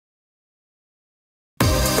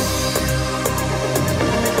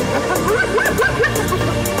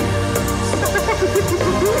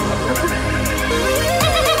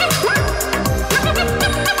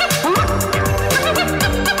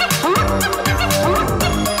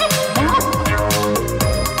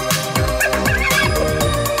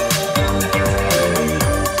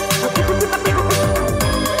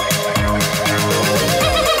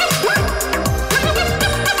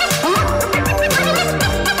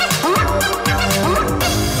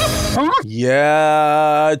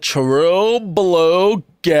Yeah, true blue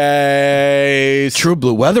gays. True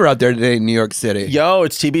blue weather out there today in New York City. Yo,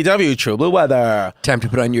 it's TBW, true blue weather. Time to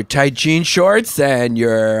put on your tight jean shorts and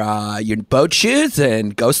your boat shoes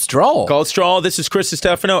and go stroll. Go stroll. This is Chris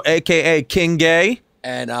Distefano, a.k.a. King Gay.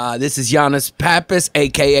 And this is Hyenas Pappas,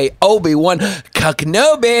 a.k.a. Obi-Wan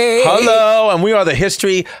Kenobi. Hello, and we are the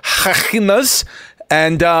History Hyenas.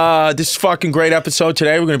 And this is a fucking great episode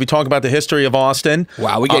today. We're going to be talking about the history of Austin.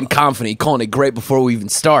 Wow, we're getting confident, calling it great before we even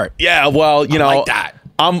start. Yeah, well, you know, like that.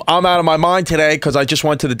 I'm out of my mind today because I just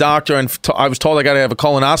went to the doctor and I was told I got to have a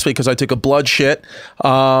colonoscopy because I took a blood shit.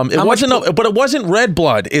 But it wasn't red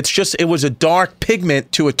blood. It was a dark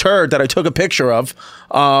pigment to a turd that I took a picture of.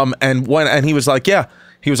 And he was like, yeah.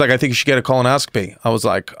 He was like, I think you should get a colonoscopy. I was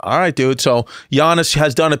like, all right, dude. So Hyenas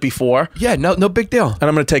has done it before. Yeah, no big deal. And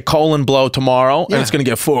I'm gonna take colon blow tomorrow, and it's gonna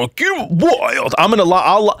get fucking wild. I'm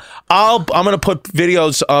gonna put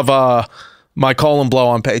videos of my colon blow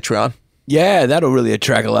on Patreon. Yeah, that'll really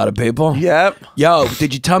attract a lot of people. Yep. Yo,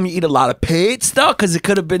 did you tell me you eat a lot of pizza? Because it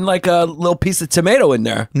could have been like a little piece of tomato in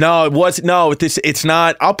there. No, it was no. It's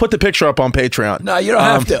not. I'll put the picture up on Patreon. No, you don't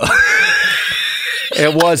have to.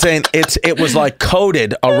 It wasn't. It was like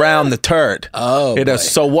coated around the turd. Oh,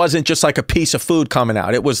 so it wasn't just like a piece of food coming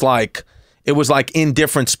out. It was like in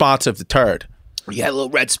different spots of the turd. Yeah, little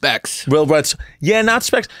red specks. Real red. Yeah, not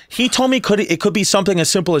specks. He told me it could be something as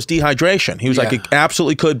simple as dehydration. He was like, it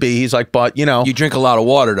absolutely could be. He's like, but you know, you drink a lot of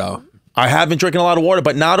water though. I have been drinking a lot of water,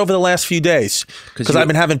 but not over the last few days because I've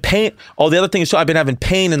been having pain. Oh, the other thing is, I've been having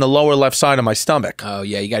pain in the lower left side of my stomach. Oh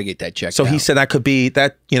yeah, you got to get that checked out. So he said that could be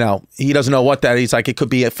that. You know, he doesn't know what that is. He's like, it could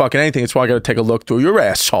be fucking anything. That's why I got to take a look through your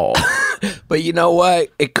asshole. But you know what?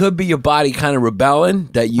 It could be your body kind of rebelling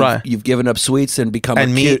that you've given up sweets and become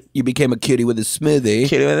you became a cutie with a smoothie.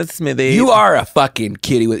 Cutie with a smoothie. You are a fucking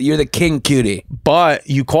cutie. You're the king cutie. But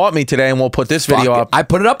you caught me today, and we'll put this video up. I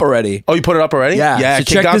put it up already. Oh, you put it up already? Yeah. Yeah. So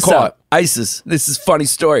check this out. ISIS. This is a funny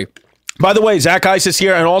story. By the way, Zach Isis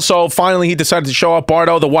here, and also finally he decided to show up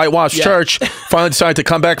Bardo, the whitewashed church. Finally decided to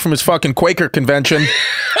come back from his fucking Quaker convention.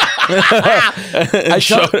 We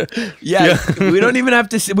don't even have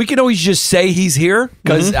to. We can always just say he's here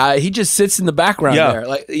because he just sits in the background there,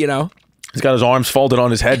 like you know. He's got his arms folded on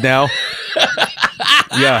his head now.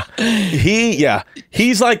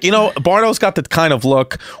 He's like, you know, Bardo's got the kind of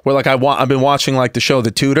look where like I've been watching like the show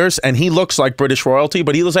The Tudors, and he looks like British royalty,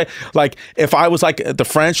 but he looks like if I was like the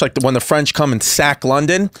French, like when the French come and sack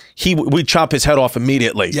London, we'd chop his head off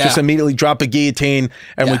immediately. Yeah. Just immediately drop a guillotine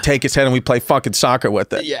and we take his head and we play fucking soccer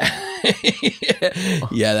with it. Yeah.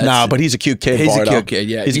 But he's a cute kid. He's Bardo. a cute kid.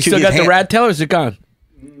 Yeah, he's still got the rat tail, or is it gone?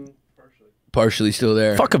 Partially still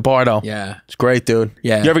there. Fucking Bardo. Yeah. It's great, dude.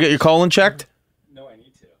 Yeah. You ever get your colon checked? No, I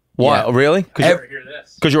need to. Why? Yeah. Really?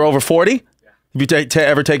 Because you're over 40? Yeah. Have you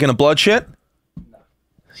ever taken a blood shit? No.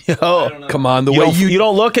 Yo. Come on. You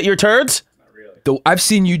don't look at your turds? Not really. I've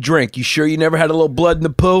seen you drink. You sure you never had a little blood in the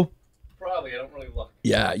poo? Probably. I don't really look.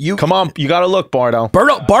 Yeah. Come on. You got to look, Bardo.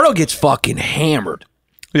 Bardo gets fucking hammered.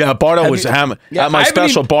 Yeah, Bardo was hammered. Yeah, at my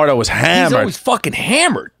special, Bardo was hammered. He's always fucking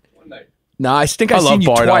hammered. One night. No, I think I've seen you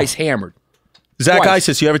Bardo. twice hammered. Zach Twice.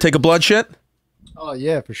 Isis, you ever take a blood shit? Oh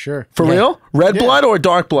yeah, for sure. For real? Red blood or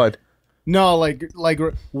dark blood? No, like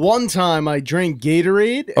one time I drank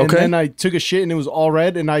Gatorade and then I took a shit and it was all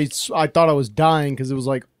red and I thought I was dying because it was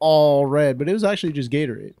like all red, but it was actually just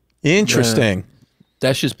Gatorade. Interesting. Yeah.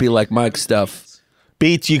 That should be like Mike stuff.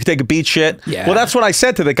 Beets, you can take a beet shit. Yeah. Well, that's what I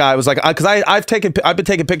said to the guy. I was like, because I've been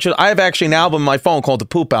taking pictures. I have actually an album on my phone called the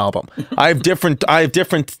Poop Album. I have different.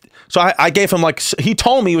 So I gave him like, he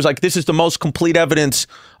told me, he was like, this is the most complete evidence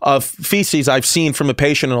of feces I've seen from a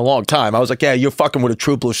patient in a long time. I was like, yeah, you're fucking with a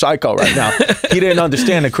true blue psycho right now. He didn't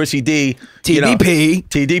understand that Chrissy D, TBP,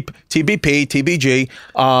 TBP, TBG,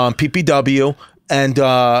 PPW,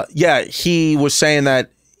 and he was saying that,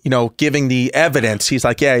 you know, giving the evidence, he's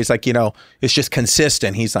like, you know, it's just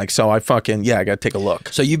consistent. He's like, so I fucking, I got to take a look.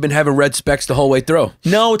 So you've been having red specks the whole way through?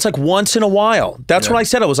 No, it's like once in a while. That's what I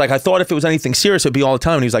said. I was like, I thought if it was anything serious, it'd be all the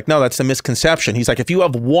time. And he's like, no, that's the misconception. He's like, if you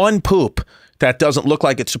have one poop that doesn't look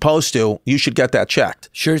like it's supposed to, you should get that checked.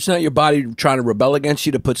 Sure it's not your body trying to rebel against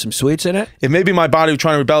you to put some sweets in it? It may be my body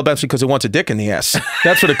trying to rebel against me because it wants a dick in the ass.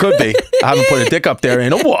 That's what it could be. I haven't put a dick up there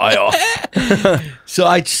in a while. So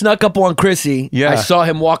I snuck up on Chrissy. Yeah. I saw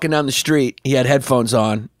him walking down the street. He had headphones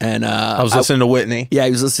on. And I was listening to Whitney. Yeah,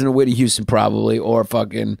 he was listening to Whitney Houston probably, or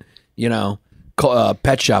fucking, you know,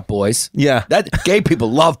 Pet Shop Boys. Yeah. Gay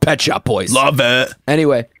people love Pet Shop Boys. Love it.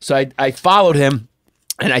 Anyway, so I followed him.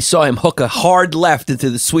 And I saw him hook a hard left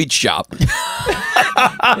into the sweet shop.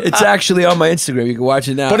 It's actually on my Instagram. You can watch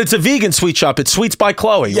it now. But it's a vegan sweet shop. It's Sweets by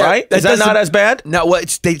Chloe, right? Is that not as bad? No, well,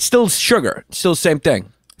 it's still sugar. It's still the same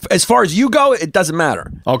thing. As far as you go, it doesn't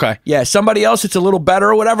matter. Okay. Yeah, somebody else, it's a little better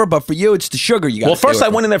or whatever, but for you, it's the sugar you got. Well, first I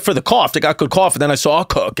went in there for the cough. They got good cough, and then I saw a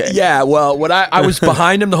cook. Yeah, well, when I was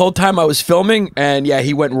behind him the whole time I was filming, and yeah,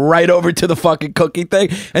 he went right over to the fucking cookie thing,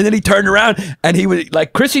 and then he turned around, and he was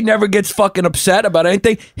like, Chrissy never gets fucking upset about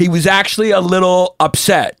anything. He was actually a little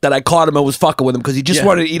upset that I caught him and was fucking with him because he just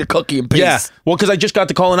wanted to eat a cookie in peace. Yeah, well, because I just got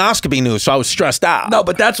the colonoscopy news, so I was stressed out. No,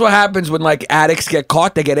 but that's what happens when like addicts get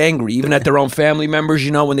caught. They get angry, even at their own family members, you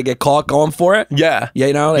know, when they get caught going for it. Yeah.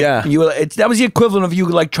 You know? Like, yeah. That was the equivalent of you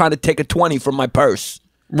like trying to take a 20 from my purse.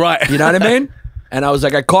 Right. You know what I mean? And I was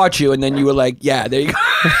like, I caught you. And then you were like, yeah, there you go.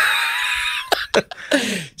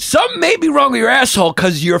 Something may be wrong with your asshole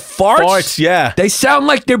because your farts, yeah, they sound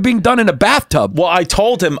like they're being done in a bathtub. Well, I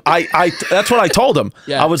told him, that's what I told him.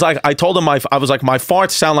 Yeah. I was like, my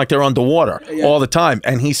farts sound like they're underwater all the time.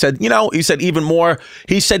 And he said, even more.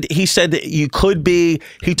 He said that you could be.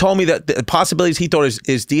 He told me that the possibilities he thought is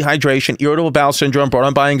dehydration, irritable bowel syndrome brought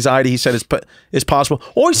on by anxiety. He said is possible.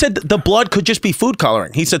 Or he said the blood could just be food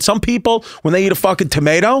coloring. He said some people when they eat a fucking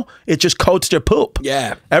tomato, it just coats their poop.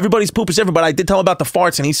 Yeah, everybody's poop is different. But I did tell him about the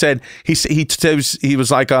farts, and he said he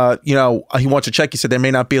was like, he wants to check. He said there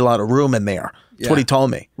may not be a lot of room in there. That's what he told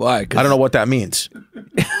me. Why? I don't know what that means.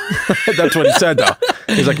 That's what he said though.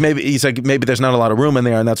 He's like maybe there's not a lot of room in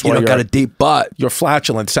there, and that's why you got a deep butt. Your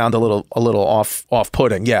flatulence sound a little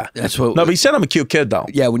off-putting. Yeah, that's what. No, but he said I'm a cute kid though.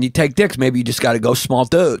 Yeah, when you take dicks, maybe you just got to go small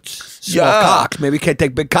dudes, small cocks. Maybe you can't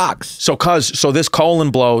take big cocks. So this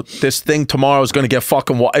colon blow, this thing tomorrow is going to get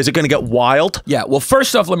fucking. Is it going to get wild? Yeah. Well,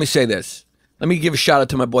 first off, let me say this. Let me give a shout out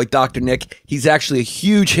to my boy, Dr. Nick. He's actually a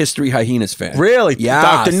huge History Hyenas fan. Really? Yeah.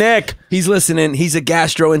 Dr. Nick. He's listening. He's a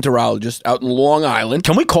gastroenterologist out in Long Island.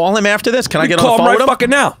 Can we call him after this? Can I get on the phone call him with right him? fucking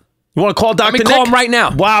now. You want to call Dr. Nick? Let me call him right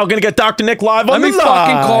now. Wow, we're going to get Dr. Nick live on the line. Let me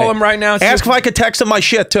fucking call him right now. Ask if I could text him my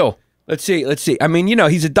shit, too. Let's see. I mean,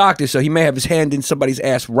 he's a doctor, so he may have his hand in somebody's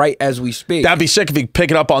ass right as we speak. That'd be sick if he could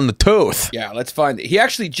pick it up on the tooth. Yeah, let's find it. He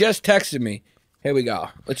actually just texted me. Here we go.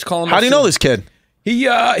 Let's call him. How do you know this kid? He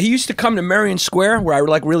used to come to Marion Square, where I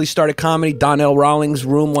like really started comedy. Donnell Rawlings'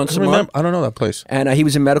 room once a month. I don't know that place. And he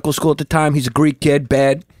was in medical school at the time. He's a Greek kid,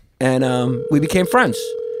 bad, and we became friends.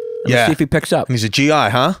 Let me see if he picks up. And he's a GI,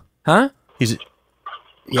 huh? Huh? He's.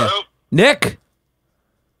 Yeah. Hello? Nick.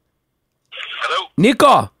 Hello.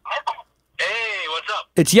 Nico. Hey, what's up?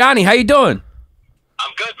 It's Yanni. How you doing?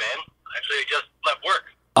 I'm good, man. Actually, just left work.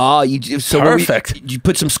 Oh, perfect. You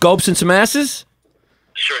put some scopes in some asses?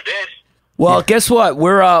 Sure did. Well, guess what?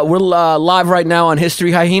 We're live right now on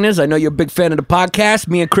History Hyenas. I know you're a big fan of the podcast.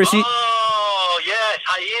 Me and Chrissy. Oh yes,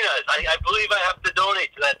 Hyenas. I believe I have to donate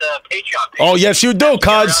to that Patreon page. Oh yes, you do,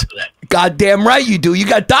 cuz. Goddamn right you do. You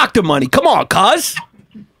got doctor money. Come on, cuz.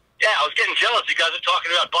 Yeah, I was getting jealous. You guys are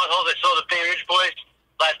talking about buttholes. I saw the Bay Ridge Boys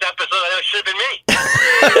last episode. I know it should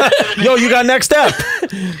have been me. Yo, you got next step.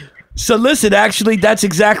 So listen, actually, that's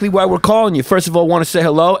exactly why we're calling you. First of all, want to say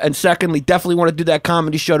hello, and secondly, definitely want to do that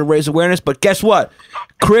comedy show to raise awareness. But guess what?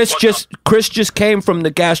 Chris just came from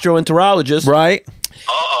the gastroenterologist. Right.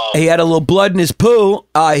 Uh-oh. He had a little blood in his poo.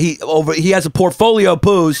 He has a portfolio of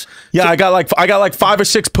poos. Yeah, I got like 5 or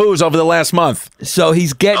 6 poos over the last month. So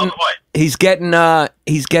he's getting a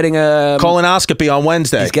colonoscopy on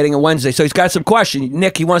Wednesday. He's getting a Wednesday. So he's got some questions.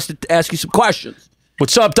 Nick, he wants to ask you some questions.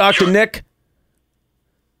 What's up, Dr. Nick?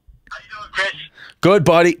 How you doing, Chris? Good,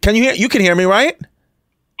 buddy. You can hear me, right?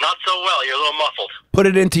 Not so well. You're a little muffled. Put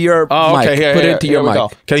it into your mic. Put it into your mic. Go.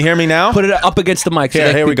 Can you hear me now? Put it up against the mic.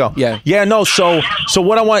 Here we go. Yeah. Yeah, no, so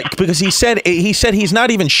what I want, because he said he's not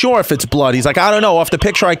even sure if it's blood. He's like, I don't know. Off the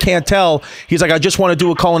picture, I can't tell. He's like, I just want to do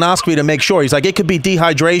a colonoscopy to make sure. He's like, it could be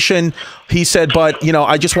dehydration. He said, but,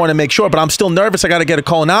 I just want to make sure. But I'm still nervous. I got to get a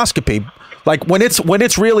colonoscopy. Like, when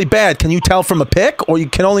it's really bad, can you tell from a pic? Or you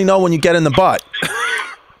can only know when you get in the butt?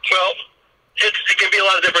 Well, it can be a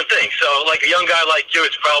lot of different things. So, like a young guy like you,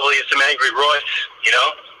 it's probably some angry roids,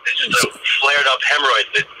 It's just a flared up hemorrhoids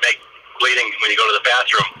that make bleeding when you go to the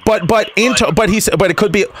bathroom. But it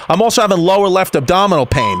could be. I'm also having lower left abdominal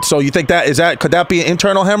pain. So you think could that be an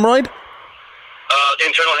internal hemorrhoid?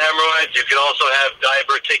 Internal hemorrhoids. You can also have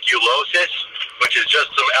diverticulosis, which is just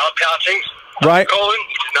some outpouchings of right. the colon,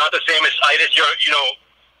 which is not the same as itis. You know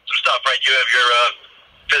some stuff, right? You have your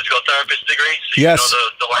physical therapist degree, so you know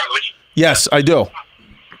the language. Yes, I do.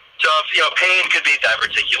 So, pain could be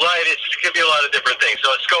diverticulitis. It could be a lot of different things.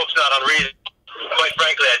 So a scope's not unreasonable. Quite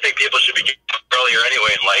frankly, I think people should be getting earlier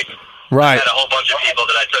anyway in life. Right. I had a whole bunch of people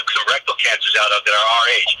that I took some rectal cancers out of that are our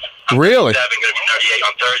age. Really? I'm 37, going to be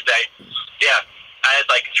 38 on Thursday. Yeah. I had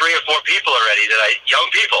like 3 or 4 people already young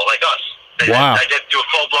people like us. Wow. I did do a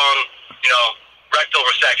full-blown, rectal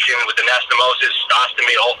resection with anastomosis,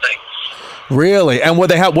 ostomy, the whole thing. Really? And were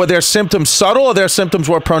their symptoms subtle or their symptoms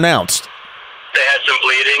were pronounced? They had some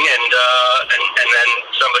bleeding, and then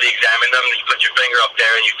somebody examined them, and you put your finger up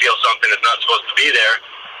there, and you feel something that's not supposed to be there,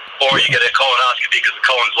 or you get a colonoscopy because the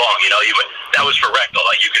colon's long. That was for rectal.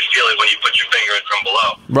 Like, you could feel it when you put your finger in from below.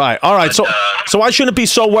 Right. All right. But, so I shouldn't be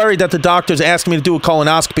so worried that the doctor's asking me to do a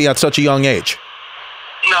colonoscopy at such a young age.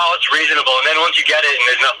 No, it's reasonable. And then once you get it and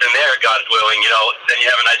there's nothing there, God willing, then you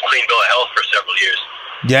have a nice clean bill of health for several years.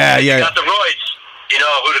 Yeah, if yeah. you got the roids, you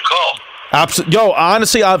know who to call. Absolutely. Yo,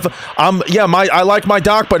 honestly, I like my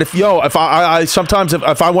doc, but if I sometimes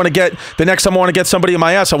if I want to get the next time I want to get somebody in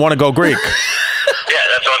my ass, I want to go Greek. Yeah,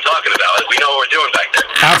 that's what I'm talking about. We know what we're doing back there.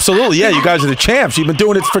 Absolutely. Yeah, you guys are the champs. You've been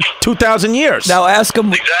doing it for 2,000 years. Now ask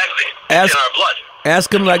him. Exactly. It's in our blood.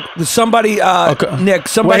 Ask him like somebody, okay. Nick.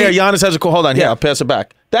 Somebody. Wait, here, Hyenas has a call. Hold on. Here, I'll pass it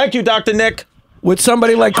back. Thank you, Dr. Nick. With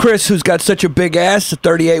somebody like Chris, who's got such a big ass, a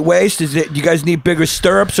 38 waist, do you guys need bigger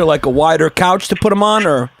stirrups or like a wider couch to put him on,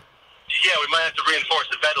 or? Yeah, we might have to reinforce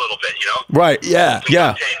the bed a little bit, Right. Yeah.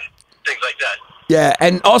 Yeah. Things like that. Yeah,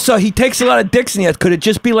 and also he takes a lot of dicks in the ass. Could it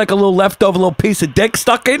just be like a little leftover little piece of dick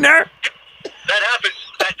stuck in there? That happens.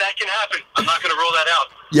 That can happen. I'm not going to rule that out.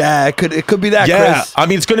 Yeah, it could be that, Yeah. Chris. I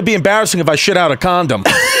mean, it's going to be embarrassing if I shit out a condom.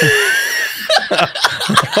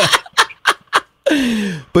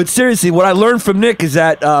 But seriously, what I learned from Nick is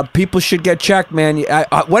that people should get checked, man.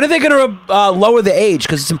 When are they going to lower the age?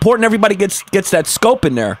 Because it's important everybody gets that scope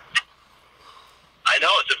in there. I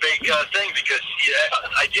know it's a big thing because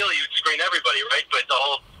ideally you'd screen everybody, right? But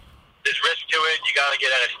there's risk to it. You got to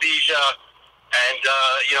get anesthesia, and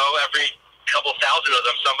every couple thousand of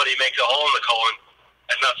them, somebody makes a hole in the colon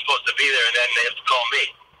that's not supposed to be there, and then they have to call me.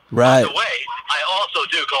 Right. By the way, I also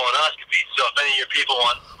do colonoscopy, so if any of your people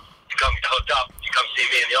want to come get hooked up, you come see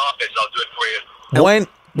me in the office. I'll do it for you.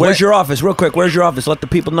 Where's your office? Real quick, where's your office? Let the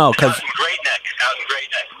people know. Out in Great Neck.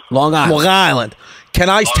 Long Island. Long Island. Can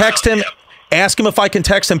I text him? Yeah. Ask him if I can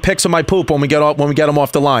text him pics of my poop when we get him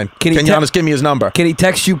off the line. Can Hyenas give me his number? Can he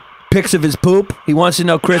text you pics of his poop? He wants to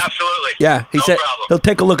know, Chris. Absolutely. Yeah, he said problem. he'll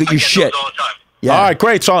take a look at your shit. All the time. Yeah. All right,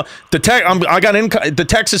 great. So the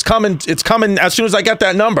text is coming. It's coming as soon as I get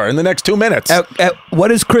that number in the next 2 minutes. What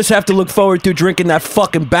does Chris have to look forward to drinking that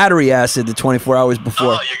fucking battery acid the 24 hours before?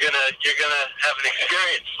 Oh, you're gonna have an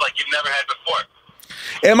experience like you've never had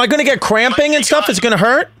before. Am I going to get cramping and stuff? Is it going to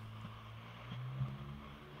hurt?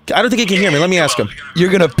 I don't think he can hear me. Let me ask him.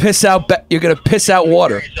 You're gonna piss out. You're gonna piss out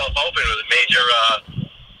water. Yourself open with a major.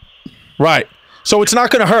 Right. So it's not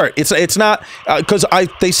going to hurt. It's not because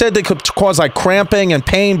they said they could cause like cramping and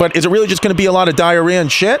pain, but is it really just going to be a lot of diarrhea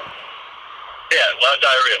and shit? Yeah, a lot of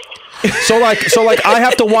diarrhea. So like I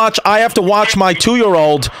have to watch my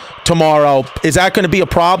 2-year-old tomorrow. Is that going to be a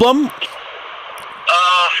problem?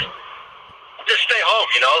 Just stay home.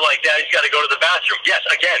 Like Daddy's got to go to the bathroom. Yes,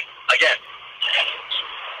 again.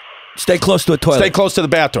 Stay close to a toilet. Stay close to the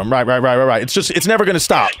bathroom. Right. It's never going to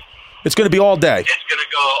stop. It's going to be all day. It's going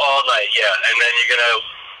to go all night, yeah. And then you're going to,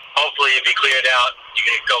 hopefully you'll be cleared out. You're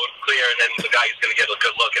going to go clear, and then the guy's going to get a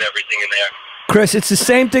good look at everything in there. Chris, it's the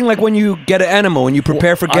same thing like when you get an enema, when you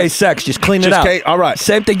prepare for gay sex. Just clean it out. All right.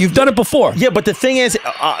 Same thing. You've done it before. Yeah, but the thing is,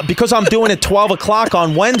 because I'm doing it 12 o'clock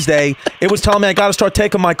on Wednesday, it was telling me I got to start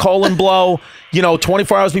taking my colon blow,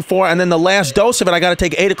 24 hours before, and then the last dose of it, I got to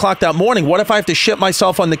take 8 o'clock that morning. What if I have to shit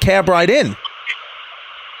myself on the cab ride in?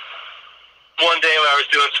 One day when I was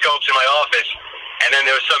doing scopes in my office, and then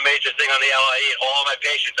there was some major thing on the LIE, and all my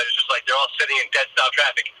patients, I was just like, they're all sitting in dead stop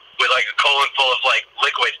traffic with like a colon full of like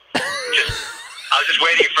liquid. I was just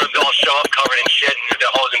waiting for them to all show up covered in shit, and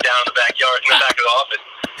they're hosing down in the backyard, in the back of the office.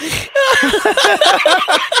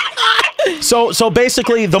 So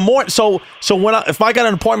basically, if I got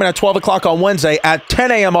an appointment at 12 o'clock on Wednesday, at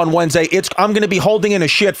 10 a.m. on Wednesday, I'm going to be holding in a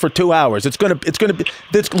shit for 2 hours. The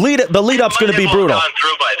lead up's going to be brutal. Gone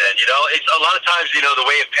through by then, It's a lot of times, the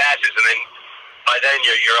wave passes, and then by then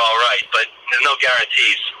you're all right, but there's no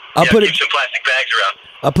guarantees. Keep some plastic bags around.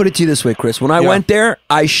 I'll put it to you this way, Chris. When I went there,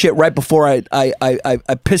 I shit right before I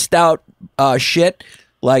pissed out shit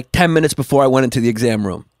like 10 minutes before I went into the exam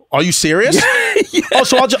room. Are you serious? Yeah. Oh,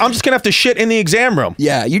 so I'm just gonna have to shit in the exam room.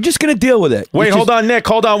 Yeah, you're just gonna deal with it. Wait, hold on, Nick.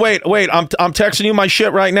 Hold on, wait. I'm texting you my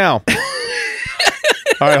shit right now.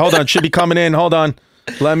 All right, hold on. It should be coming in. Hold on.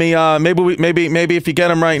 Let me. Maybe if you get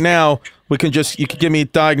them right now, you could give me a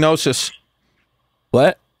diagnosis.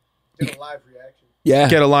 What? Get a live reaction. Yeah.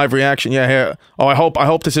 Get a live reaction. Yeah. Here. Oh, I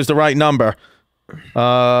hope this is the right number.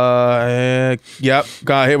 Yep.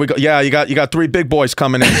 God, here we go. Yeah, you got 3 big boys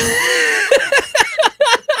coming in.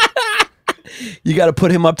 You got to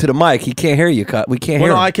put him up to the mic. He can't hear you. We can't hear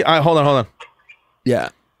no, him. I can't. Hold on. Yeah.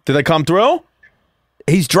 Did they come through?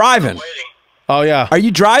 He's driving. Oh, yeah. Are you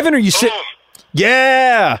driving or you sit?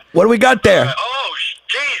 Yeah. What do we got there? Oh,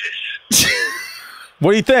 Jesus.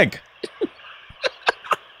 What do you think?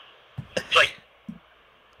 It's like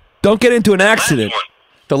Don't get into an accident.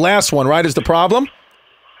 The last one, right, is the problem?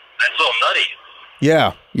 That's a little nutty.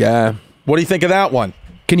 Yeah. Yeah. What do you think of that one?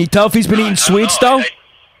 Can you tell if he's been eating sweets, though?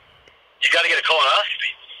 You got to get a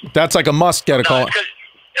colonoscopy. That's like a must get a call. Because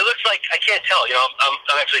it looks like, I can't tell. You know,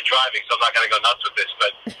 I'm actually driving, so I'm not going to go nuts with this.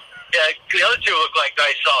 But, yeah, the other two look like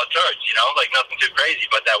nice solid turds, you know? Like nothing too crazy,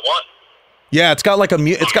 but that one. Yeah, it's got like a...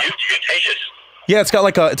 It's got... Mutacious. Yeah, it's got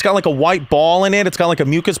like a white ball in it. It's got like a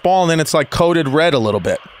mucus ball, and then it's like coated red a little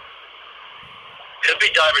bit. Could be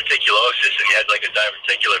diverticulosis, and you had like a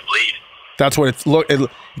diverticular bleed. That's what it's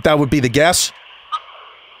that would be the guess.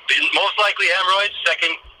 Most likely hemorrhoids.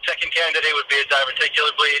 Second candidate would be a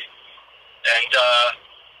diverticular bleed. And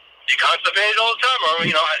you constipated all the time, or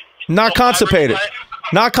you know? Not constipated.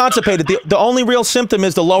 Not constipated. The only real symptom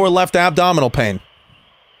is the lower left abdominal pain.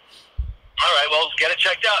 All right, well, get it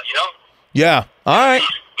checked out. You know. Yeah. All right.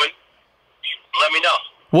 Let me know.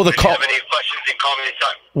 Will if you have any questions, you can call me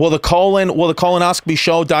anytime. Will the colonoscopy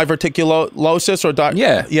show diverticulosis or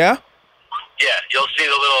Yeah. Yeah? Yeah, you'll see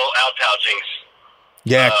the little outpouchings.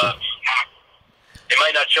 Yeah. It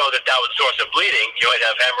might not show that was source of bleeding. You might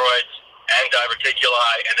have hemorrhoids and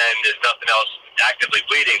diverticuli, and then there's nothing else actively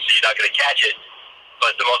bleeding, so you're not going to catch it.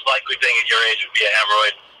 But the most likely thing at your age would be a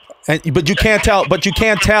hemorrhoid. But you can't tell. But you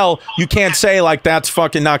can't tell. You can't say like that's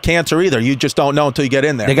fucking not cancer either. You just don't know until you get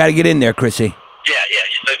in there. They got to get in there, Chrissy. Yeah.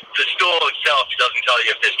 The stool itself doesn't tell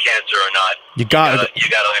you if there's cancer or not. You gotta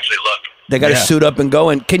actually look. They got to suit up and go.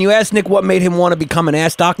 And can you ask Nick what made him want to become an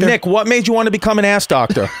ass doctor? Nick, what made you want to become an ass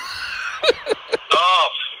doctor?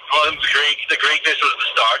 Well, the Greekness was the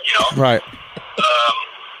start, you know. Right.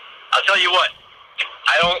 I'll tell you what.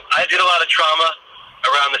 I did a lot of trauma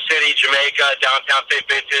around the city, Jamaica, downtown St.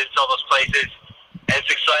 Vincent, all those places. And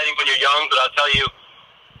it's exciting when you're young, but I'll tell you,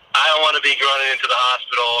 I don't want to be running into the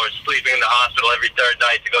hospital or sleeping in the hospital every third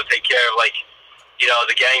night to go take care of, like, you know,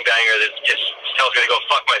 the gangbanger that just tells me to go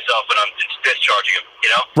fuck myself when I'm discharging him,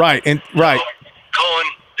 you know? Right. Right. So, colon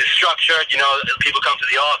is structured, you know, people come to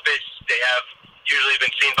the office, they have usually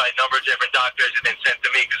been seen by a number of different doctors and then sent to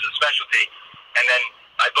me because of specialty. And then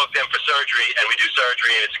I book them for surgery, and we do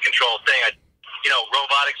surgery, and it's a controlled thing.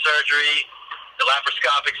 Robotic surgery, the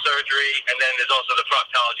laparoscopic surgery, and then there's also the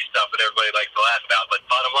proctology stuff that everybody likes to laugh about. But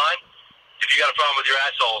bottom line, if you got a problem with your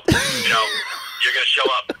asshole, you know, you're going to show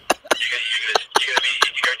up.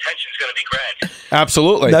 Your attention's going to be grabbed.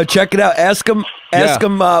 Absolutely. Now check it out. Ask him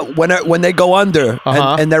when they go under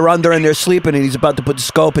and they're under and they're sleeping and he's about to put the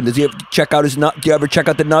scope in. Does he ever check out his nut? Do you ever check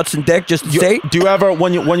out the nuts and dick just to see? Do you ever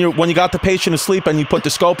when you got the patient asleep and you put the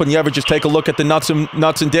scope and you ever just take a look at the nuts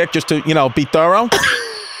and dick just to be thorough?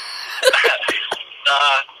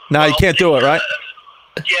 No, you can't do it, right?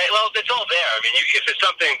 Yeah, well, it's all there. I mean, if it's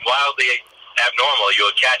something wildly abnormal,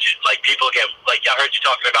 you'll catch it. Like people get, like I heard you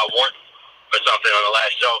talking about wart or something on the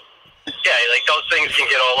last show. Yeah, like those things can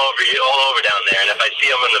get all over down there. And if I see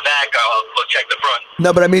them in the back, I'll go check the front.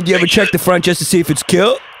 No, but I mean, do you ever check the front just to see if it's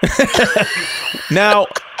killed? Now,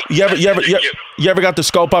 you ever got the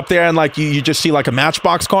scope up there and like you just see like a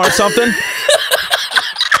Matchbox car or something? Yeah,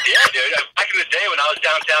 dude. Back in the day when I was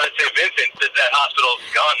downtown at St. Vincent, that hospital's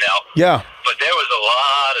gone now. Yeah. But there was a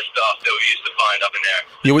lot of stuff that we used to find up in there.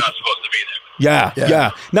 It's not supposed to be there.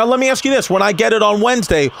 Yeah. Now let me ask you this: when I get it on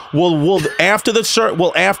Wednesday, will after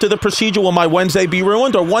the procedure will my Wednesday be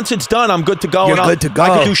ruined, or once it's done, I'm good to go? You're good to go.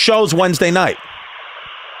 I can do shows Wednesday night.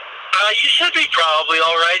 You should be probably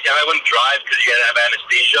all right. I wouldn't drive because you gotta have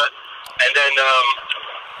anesthesia, and then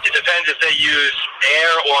it depends if they use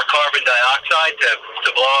air or carbon dioxide to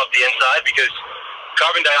blow up the inside, because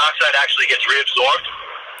carbon dioxide actually gets reabsorbed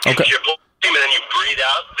into your bloodstream, and then you breathe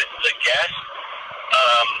out the gas.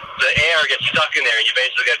 The air gets stuck in there, and you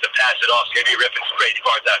basically have to pass it off. So you're ripping some crazy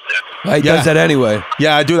parts out there. He does that anyway.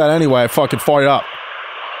 Yeah, I do that anyway. I fucking fart it up.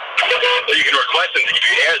 Well, you can request them to give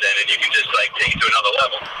you air then, and you can just like take it to another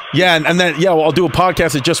level. Yeah, and then I'll do a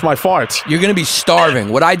podcast of just my farts. You're gonna be starving.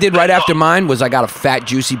 What I did right after mine was I got a fat,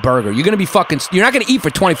 juicy burger. You're gonna be you're not gonna eat for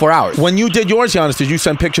 24 hours. When you did yours, Hyenas, did you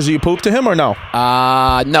send pictures of your poop to him or no?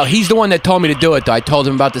 No, he's the one that told me to do it, though. I told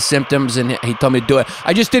him about the symptoms, and he told me to do it.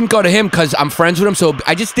 I just didn't go to him because I'm friends with him, so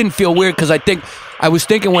I just didn't feel weird because I was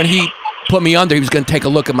thinking when he put me under, he was going to take a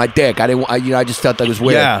look at my dick. I didn't. I just felt that was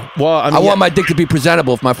weird. Yeah. Well, I want my dick to be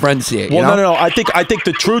presentable if my friends see it. Well, no. I think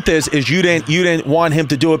the truth is you didn't want him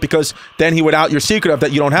to do it because then he would out your secret of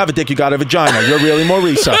that you don't have a dick, you got a vagina. You're really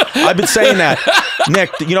Maurica. I've been saying that.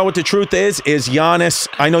 Nick, you know what the truth is Giannis.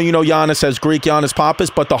 I know you know Giannis as Greek Giannis Papas,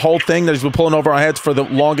 but the whole thing that has been pulling over our heads for the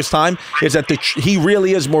longest time is that he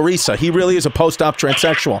really is Maurica. He really is a post-op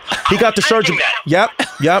transsexual. He got the surgery. Yep.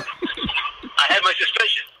 I had my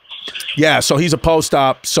suspicions. Yeah, so he's a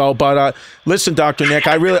post-op. So, but listen, Dr. Nick,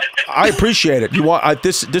 I appreciate it.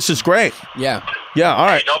 This is great. Yeah. Yeah. All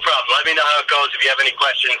right. Hey, no problem. Let me know how it goes. If you have any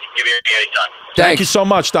questions, give me anytime. Thank you so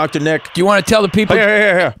much, Dr. Nick. Do you want to tell the people?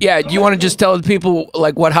 Here. Yeah. Do you want to just tell the people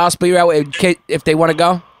like what hospital you're at if they want to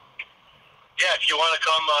go? Yeah, if you want to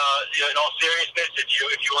come, in all seriousness, if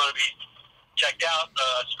you want to be checked out,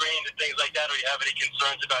 screened, and things like that, or you have any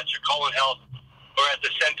concerns about your colon health, we're at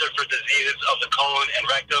the Center for Diseases of the Colon and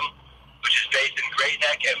Rectum, which is based in Great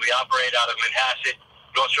Neck, and we operate out of Manhasset,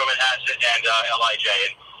 North Shore Manhasset, and LIJ.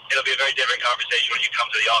 And it'll be a very different conversation when you come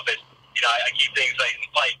to the office. I keep things light and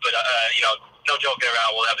light, but no joking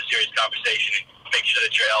around. We'll have a serious conversation and make sure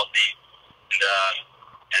that you're healthy,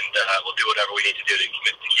 and we'll do whatever we need to do to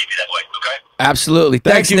keep you that way. Okay? Absolutely.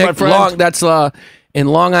 Thank you, Nick. my friend. That's in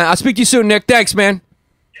Long Island. I'll speak to you soon, Nick. Thanks, man.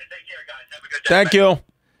 Yeah, take care, guys. Have a good day. Thank you.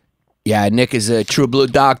 Yeah, Nick is a true blue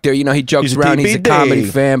doctor. He jokes around. He's a comedy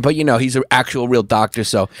fan, but he's an actual real doctor.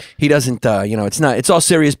 So he doesn't. It's all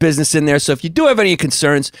serious business in there. So if you do have any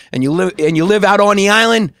concerns and you live out on the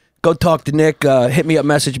island, go talk to Nick. Hit me up,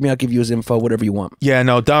 message me. I'll give you his info, whatever you want. Yeah,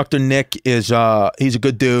 no, Dr. Nick is he's a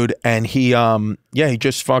good dude, and he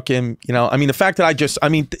just fucking the fact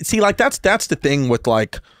that see, like that's the thing with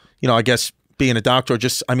like I guess being a doctor,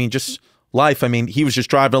 just life. He was just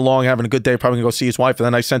driving along, having a good day, probably gonna go see his wife, and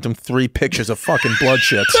then I sent him 3 pictures of fucking blood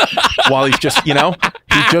shits while he's just, he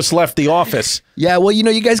just left the office. Yeah, well,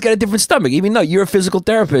 you guys got a different stomach, even though you're a physical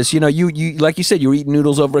therapist. You like you said, you're eating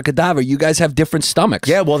noodles over a cadaver. You guys have different stomachs.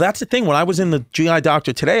 Yeah, well, that's the thing. When I was in the GI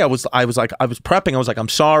doctor today, I was prepping. I was like, I'm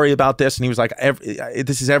sorry about this, and he was like,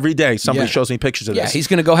 this is every day. Somebody shows me pictures of this. Yeah, he's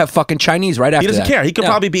gonna go have fucking Chinese right after. He doesn't care. He could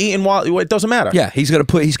probably be eating while it doesn't matter. Yeah, he's gonna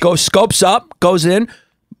scopes up, goes in.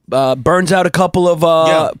 Burns out a couple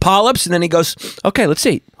of polyps, and then he goes, okay, let's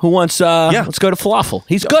see. Who wants, let's go to falafel.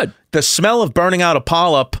 He's good. The smell of burning out a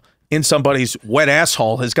polyp in somebody's wet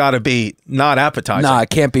asshole has got to be not appetizing. Nah, it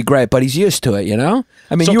can't be great, but he's used to it,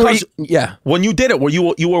 So when you did it, were you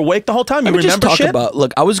were awake the whole time? You remember shit?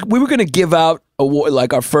 Look, we were going to give out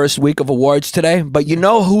our first week of awards today, but you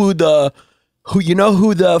know who the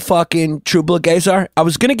fucking True Blue Gays are? I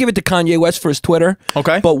was gonna give it to Kanye West for his Twitter.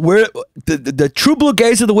 Okay. But we're the True Blue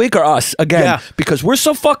Gays of the week are us again because we're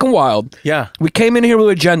so fucking wild. Yeah. We came in here with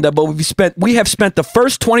an agenda, but we have spent the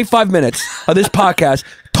first 25 minutes of this podcast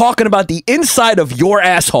talking about the inside of your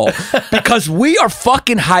asshole because we are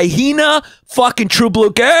fucking hyena fucking True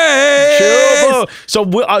Blue Gays. True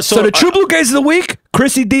Blue. So the True Blue Gays of the week,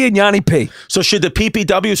 Chrissy D and Yanni P. So should the PPW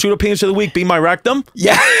pseudopenis of the week be my rectum?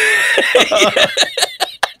 Yeah.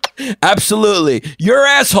 Absolutely. Your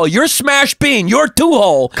asshole, your smash bean, your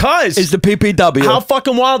 2-hole is the PPW. How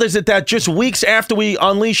fucking wild is it that just weeks after we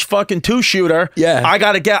unleash fucking 2-shooter, I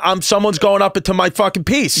gotta someone's going up into my fucking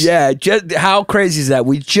piece. Yeah, how crazy is that?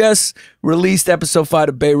 We just released episode 5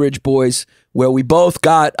 of Bay Ridge Boys where we both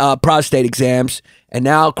got prostate exams, and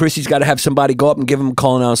now Chrissy's got to have somebody go up and give him a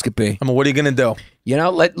colonoscopy. What are you gonna do?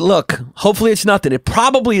 Look, hopefully it's nothing. It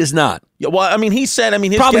probably is not. Yeah, well, he said,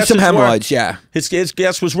 his probably guess some hemorrhoids, His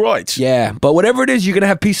guess was roids. Yeah, but whatever it is, you're going to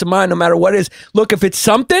have peace of mind no matter what it is. Look, if it's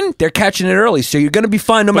something, they're catching it early, so you're going to be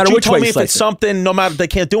fine no matter which way you slice it. You told me if it's something, no matter, they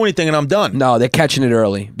can't do anything and I'm done. No, they're catching it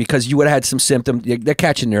early because you would have had some symptoms. They're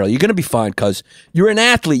catching it early. You're going to be fine because you're an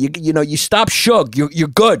athlete. You stop shug. You're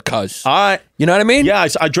good because. All right. You know what I mean? Yeah,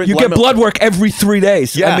 I drink You get blood work every 3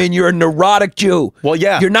 days. Yeah. You're a neurotic Jew. Well,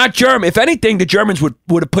 yeah. You're not German. If anything, the Germans would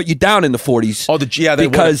have put you down in the 40s. Oh, they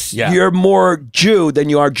because you're more Jew than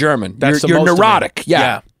you are German. You're neurotic.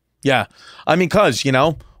 Yeah. Because, what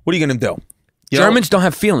are you going to do? Germans don't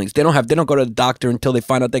have feelings. They don't go to the doctor until they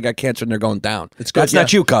find out they got cancer and they're going down. It's good. That's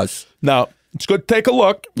not you, cuz. No, it's good to take a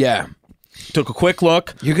look. Yeah. Took a quick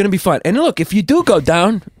look. You're going to be fine. And look, if you do go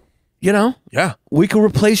down, we could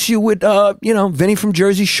replace you with, Vinny from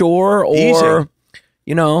Jersey Shore or, Easy.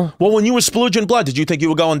 you know. Well, when you were splooging blood, did you think you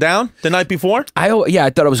were going down the night before? Yeah, I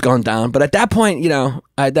thought I was going down, but at that point, you know,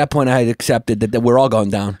 I had accepted that we're all going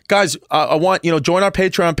down. Guys, I want, join our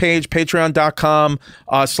Patreon page,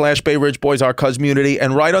 patreon.com/Bay Ridge Boys, our community,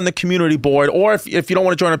 and write on the community board, or if you don't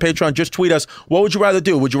want to join our Patreon, just tweet us. What would you rather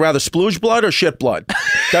do? Would you rather splooge blood or shit blood?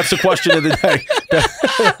 That's the question of the day.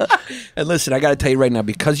 And listen, I got to tell you right now,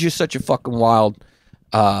 because you're such a fucking wild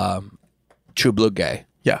true blue gay.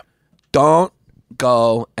 Yeah. Don't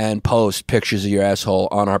go and post pictures of your asshole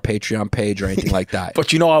on our Patreon page or anything like that.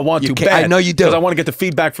 But I want to bad. I know you do. Because I want to get the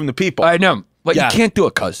feedback from the people. I know. But you can't do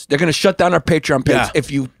it, cuz they're going to shut down our Patreon page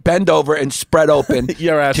if you bend over and spread open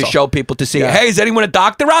to show people to see, hey, is anyone a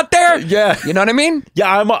doctor out there? Yeah. You know what I mean?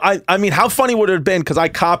 Yeah, I mean, how funny would it have been, because I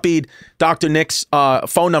copied Dr. Nick's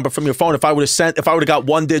phone number from your phone, if I would have got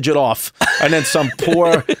one digit off, and then some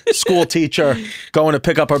poor school teacher going to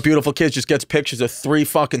pick up our beautiful kids just gets pictures of 3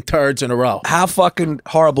 fucking turds in a row. How fucking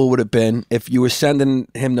horrible would it have been if you were sending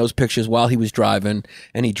him those pictures while he was driving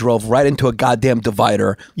and he drove right into a goddamn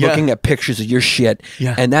divider looking at pictures of your shit,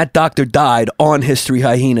 and that doctor died on History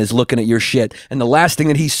Hyenas looking at your shit, and the last thing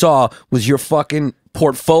that he saw was your fucking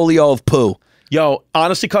portfolio of poo. Yo,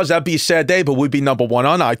 honestly, cuz that'd be a sad day, but we'd be #1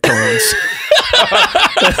 on iTunes.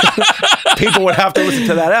 People would have to listen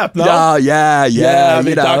to that app, no? Yeah. I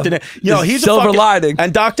mean, Dr. Nick, he's silver a fucking, lining.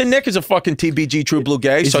 And Dr. Nick is a fucking TBG True Blue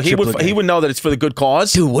Gay, so he would know that it's for the good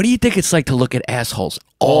cause. Dude, what do you think it's like to look at assholes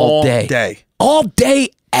all day? All day,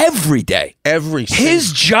 every day.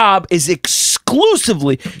 His job is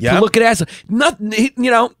exclusively to look at assholes. Nothing,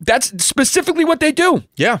 that's specifically what they do.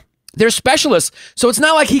 Yeah. They're specialists. So it's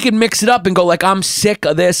not like he can mix it up and go like, I'm sick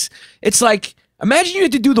of this. It's like, imagine you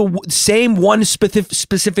had to do the same one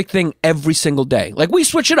specific thing every single day. Like, we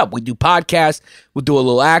switch it up. We do podcasts. We'll do a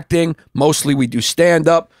little acting. Mostly we do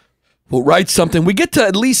stand-up. We'll write something. We get to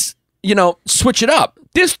at least, switch it up.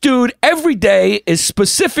 This dude every day is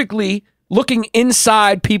specifically looking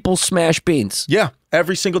inside people's smashed beans. Yeah,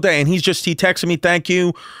 every single day. And he texted me, thank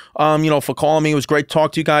you, for calling me. It was great to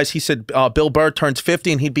talk to you guys. He said Bill Burr turns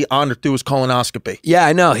 50 and he'd be honored to do his colonoscopy. Yeah,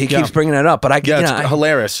 I know. He keeps bringing it up, but it's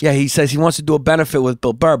hilarious. Yeah, he says he wants to do a benefit with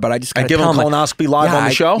Bill Burr, but I just got to give him colonoscopy live on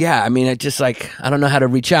the show? Yeah, I mean, it's just like, I don't know how to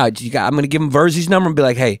reach out. I'm going to give him Verzi's number and be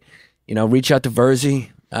like, hey, reach out to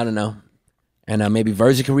Verzi. I don't know. And maybe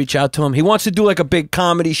Verzi can reach out to him. He wants to do like a big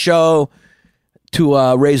comedy show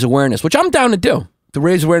to raise awareness, which I'm down to do. To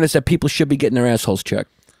raise awareness that people should be getting their assholes checked.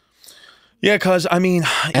 Yeah, because, I mean,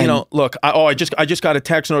 look, I just got a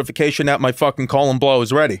text notification that my fucking colon blow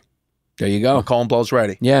is ready. There you go. My colon blow's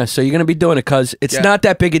ready. Yeah, so you're going to be doing it because it's not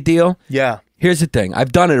that big a deal. Yeah. Here's the thing.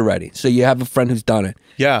 I've done it already. So you have a friend who's done it.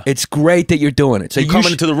 Yeah. It's great that you're doing it. So you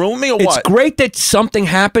coming into the room with me or what? It's great that something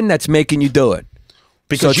happened that's making you do it.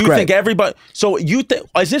 Because you think everybody. So you think,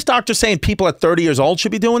 is this doctor saying people at 30 years old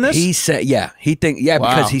should be doing this? He said,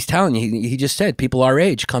 because he's telling you, he just said people our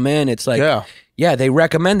age come in. It's like, they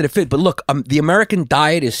recommended it fit. But look, the American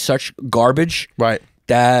diet is such garbage, right?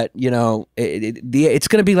 That it's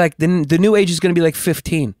going to be like the new age is going to be like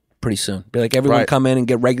 15 pretty soon. Be like everyone come in and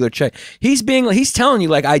get regular check. He's telling you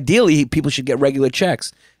like ideally people should get regular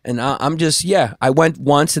checks. And I'm just, I went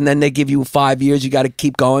once, and then they give you 5 years. You got to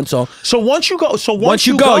keep going. So once you go,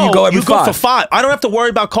 you go every 5. For 5. I don't have to worry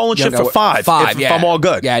about colon shit for 5. If I'm all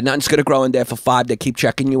good. Yeah, nothing's gonna grow in there for 5. They keep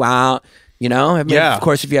checking you out. I mean, of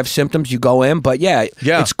course, if you have symptoms, you go in. But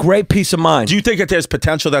it's great peace of mind. Do you think that there's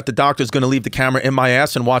potential that the doctor's going to leave the camera in my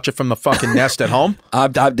ass and watch it from the fucking nest at home?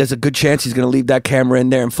 There's a good chance he's going to leave that camera in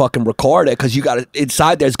there and fucking record it because you got it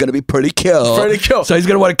inside there. It's going to be pretty cool. So he's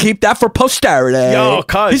going to want to keep that for posterity. Yo,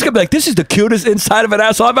 cuz he's going to be like, this is the cutest inside of an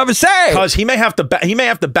asshole I've ever seen. Because he may have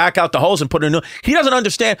to back out the holes and put in a new. He doesn't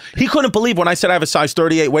understand. He couldn't believe when I said I have a size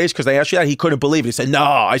 38 waist because they asked you that. He couldn't believe it. He said no.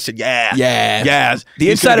 I said yeah. The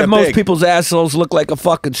inside of most people's assholes look like a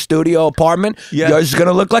fucking studio apartment. Yours is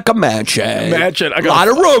gonna look like a mansion. I got a lot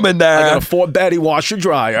of room in there. I got a 4-beddy washer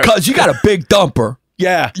dryer. Cause you got a big dumper.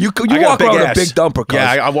 Yeah, you walk around with a big dumper.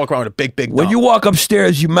 Yeah, I walk around with a big dumper. When you walk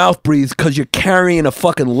upstairs, you mouth breathe because you're carrying a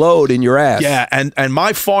fucking load in your ass. Yeah, and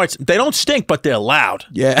my farts, they don't stink, but they're loud.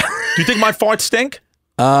 Yeah. Do you think my farts stink?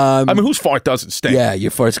 I mean, whose fart doesn't stink? Yeah,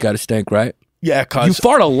 your farts got to stink, right? Yeah, cause you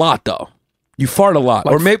fart a lot though. You fart a lot,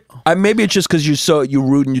 or maybe it's just because you're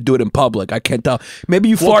rude and you do it in public. I can't tell. Maybe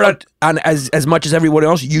you fart. as much as everyone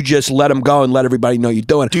else, you just let them go and let everybody know you're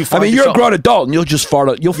doing it. I mean, you're a grown adult and you'll just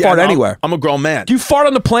fart. You'll fart anywhere. I'm a grown man. Do you fart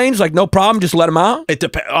on the planes? Like no problem, just let them out. It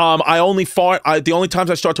depends. I only fart. The only times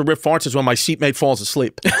I start to rip farts is when my seatmate falls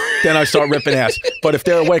asleep. Then I start ripping ass. But if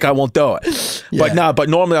they're awake, I won't do it. Yeah. But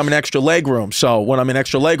normally I'm in extra leg room. So when I'm in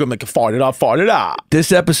extra leg room, I can fart it up, fart it up.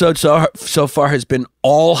 This episode so far has been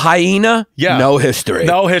all hyena, no history.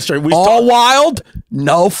 No history. All wild,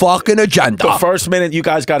 no fucking agenda. The first minute you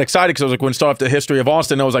guys got excited because I was like, when we start off the history of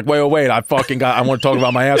Austin, I was like, wait, I want to talk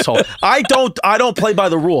about my asshole. I don't play by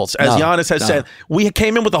the rules. As Hyenas has said, we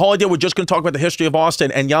came in with the whole idea we're just going to talk about the history of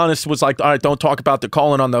Austin, and Hyenas was like, all right, don't talk about the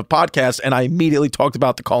colon on the podcast, and I immediately talked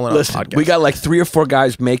about the colon on the podcast. We got like 3 or 4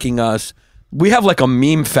 guys making us. We have like a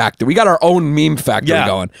meme factory. We got our own meme factory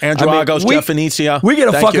going. Andragos, Jeff Venetia. We get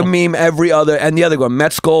a fucking meme every other, and the other one,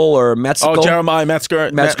 Metzger. Oh, Jeremiah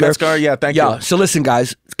Metzger. Metzger, yeah, thank you. So listen,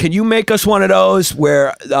 guys, can you make us one of those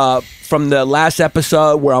where, from the last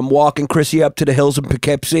episode where I'm walking Chrissy up to the hills in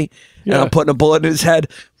Poughkeepsie, and I'm putting a bullet in his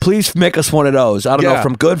head? Please make us one of those. I don't know,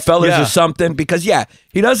 from Goodfellas or something, because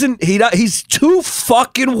he's too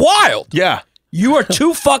fucking wild. Yeah. You are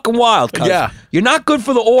too fucking wild, cuz. Yeah. You're not good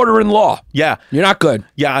for the order and law. Yeah. You're not good.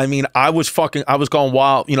 Yeah, I mean, I was going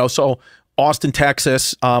wild, so Austin,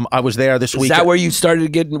 Texas, I was there this week. Is that where you started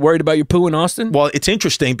getting worried about your poo in Austin? Well, it's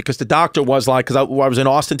interesting because the doctor was like, because I was in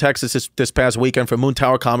Austin, Texas this past weekend for Moon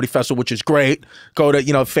Tower Comedy Festival, which is great. Go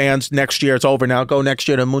to, fans, next year, it's over now. Go next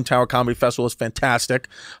year to Moon Tower Comedy Festival. It's fantastic.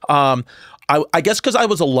 I guess because I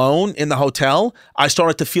was alone in the hotel, I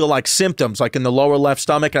started to feel like symptoms, like in the lower left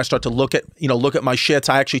stomach, and I started to look at my shits.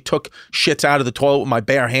 I actually took shits out of the toilet with my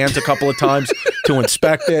bare hands a couple of times to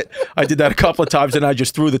inspect it. I did that a couple of times, and I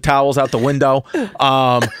just threw the towels out the window.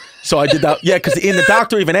 So I did that. Yeah, because the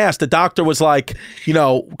doctor even asked. The doctor was like,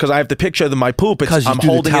 because I have the picture of my poop. Because you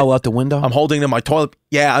threw the towel out the window? I'm holding it in my toilet.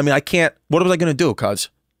 Yeah, I mean, I can't. What was I going to do, cuz?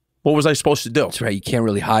 What was I supposed to do? That's right. You can't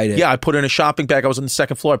really hide it. Yeah, I put it in a shopping bag. I was on the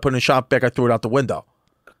second floor. I put it in a shopping bag. I threw it out the window.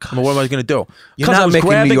 I mean, what am I going to do? You're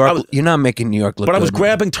not making New York look good. But I was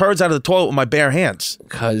grabbing turds out of the toilet with my bare hands.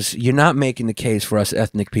 Because you're not making the case for us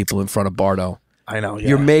ethnic people in front of Bardo. I know, yeah.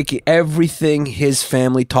 You're making everything his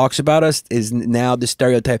family talks about us is now the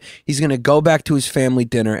stereotype. He's going to go back to his family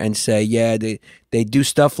dinner and say, yeah, they do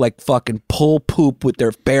stuff like fucking pull poop with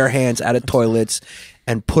their bare hands out of toilets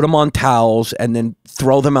and put them on towels and then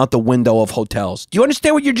throw them out the window of hotels. Do you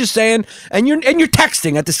understand what you're just saying? And you're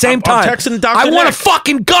texting at the same time. I'm texting Dr. I want a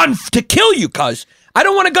fucking gun to kill you, cuz. I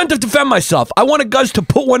don't want a gun to defend myself. I want a gun to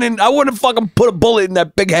put one in. I want to fucking put a bullet in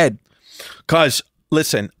that big head. Cuz,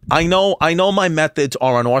 listen, I know my methods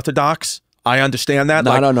are unorthodox. I understand that.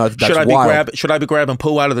 No, no, should I be grabbing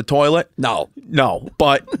poo out of the toilet? No.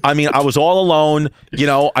 But I mean, I was all alone.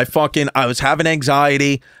 I was having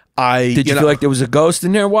anxiety. Did you feel like there was a ghost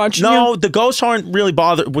in there watching you? No, the ghosts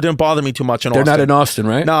didn't bother me too much in Austin. They're not in Austin,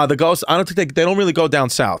 right? No, the ghosts, I don't think they don't really go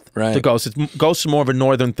down south. Right. The ghosts are more of a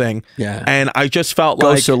northern thing. Yeah. And I just felt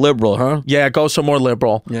ghosts are liberal, huh? Yeah, ghosts are more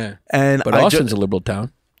liberal. Yeah. But Austin's a liberal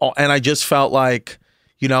town. And I just felt like,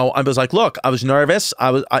 I was like, look, I was nervous.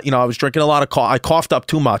 I was drinking a lot of I coughed up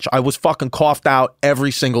too much. I was fucking coughed out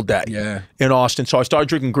every single day. Yeah. In Austin. So I started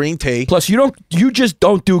drinking green tea. Plus, you just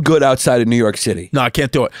don't do good outside of New York City. No, I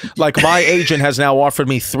can't do it. Like, my agent has now offered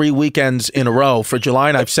me 3 weekends in a row for July,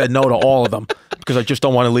 and I've said no to all of them because I just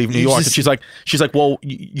don't want to leave New York. And she's like, well,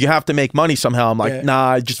 you have to make money somehow. I'm like,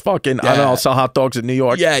 nah, I just fucking, I don't know, I'll sell hot dogs in New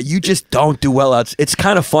York. Yeah, you just don't do well outside. It's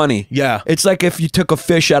kind of funny. Yeah. It's like if you took a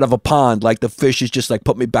fish out of a pond, like the fish is just like,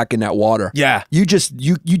 put me back in that water. Yeah. You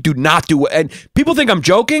do not do well. And people think I'm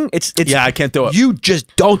joking. It's yeah, I can't do it. You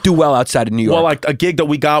just don't do well outside of New York. Well, like a gig that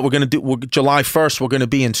we got, July 1st, we're going to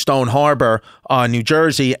be in Stone Harbor, New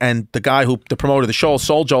Jersey, and the guy the promoter of the show,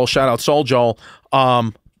 Soul Joel, shout out Soul Joel.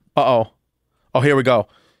 Oh, here we go.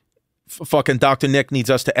 Fucking Dr. Nick needs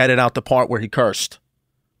us to edit out the part where he cursed.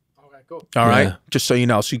 Okay, cool. All right? Just so you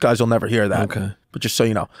know. So you guys will never hear that. Okay. But just so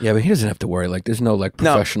you know. Yeah, but he doesn't have to worry. Like, there's no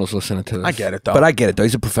professionals listening to this. I get it though. But I get it though.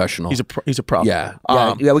 He's a professional. He's a pro. Yeah.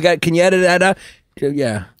 Can you edit that out?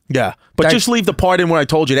 Yeah. Yeah. But just leave the part in where I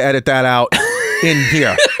told you to edit that out in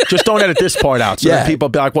here. Just don't edit this part out. So that people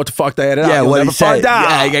be like, what the fuck they edit out? You'll never find out.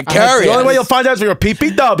 Yeah, you get carried. The only way you'll find out is if you're a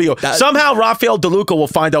PPW. Somehow Rafael DeLuca will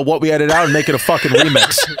find out what we edit out and make it a fucking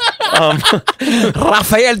remix.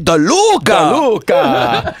 Rafael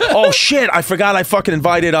DeLuca. Oh shit, I forgot I fucking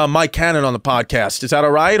invited Mike Cannon on the podcast. Is that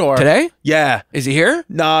all right? Or today? Yeah. Is he here?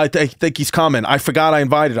 No, I think he's coming. I forgot I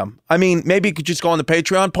invited him. I mean, maybe you could just go on the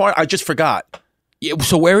Patreon part. I just forgot. Yeah,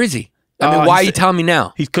 so where is he? I mean, why are you telling me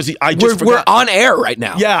now? Because we're on air right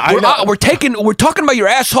now. Yeah, we're talking about your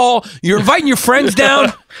asshole. You're inviting your friends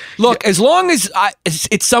down. Look, as long as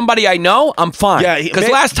it's somebody I know, I'm fine. Yeah, because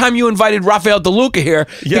last time you invited Rafael DeLuca here,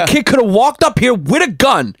 the kid could have walked up here with a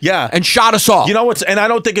gun. Yeah. And shot us all. You know what's? And I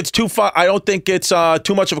don't think it's too far. I don't think it's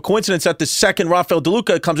too much of a coincidence that the second Rafael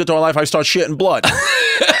DeLuca comes into our life, I start shitting blood.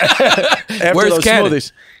 Where's Cannon?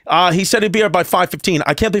 He said he'd be here by 5:15.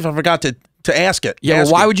 I can't believe I forgot to ask it. Yeah,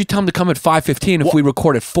 well, why would you tell him to come at 5:15 if we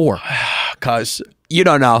record at 4? Because you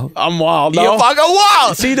don't know. I'm wild. No? You're fucking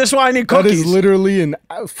wild. See, this is why I need cookies. That is literally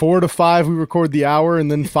 4 to 5 we record the hour, and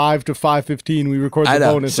then 5 to 5:15 we record the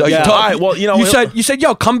bonus. So yeah, all right, well, you know, you said,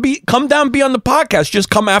 yo, come down, be on the podcast. Just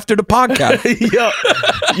come after the podcast. Yo,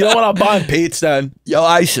 you know what? I'm buying Pete's then. Yo,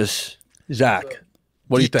 ISIS. Zach.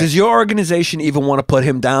 What do you think? Does your organization even want to put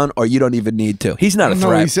him down, or you don't even need to? He's not a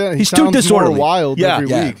threat. He's too disorderly. Wild every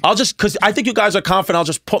week. I'll just, because I think you guys are confident, I'll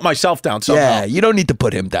just put myself down somehow. Yeah, you don't need to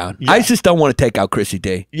put him down. ISIS don't want to take out Chrissy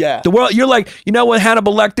D. Yeah. The world, you're like, you know when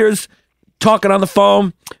Hannibal Lecter's talking on the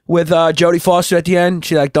phone with Jodie Foster at the end?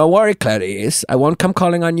 She's like, don't worry, Clarice. I won't come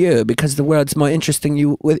calling on you because the world's more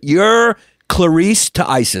interesting with your Clarice to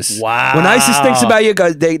ISIS. Wow. When ISIS thinks about you,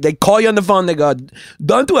 they call you on the phone. They go,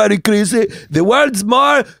 don't worry, Clarice. The world's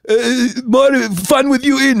more fun with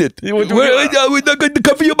you in it. We're not going to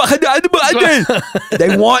cover you behind the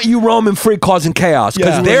They want you roaming free, causing chaos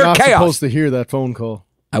because they're not chaos. Supposed to hear that phone call.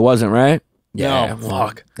 I wasn't, right? Yeah,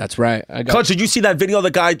 fuck. That's right. Coach, did you see that video?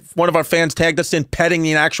 The guy, one of our fans, tagged us in petting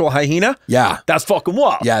an actual hyena. Yeah, that's fucking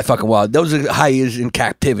wild. Yeah, fucking wild. Those are hyenas in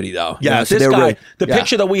captivity, though. Yeah, so this guy. Really, the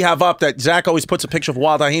picture that we have up, that Zach always puts a picture of a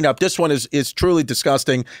wild hyena up. This one is truly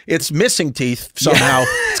disgusting. It's missing teeth somehow.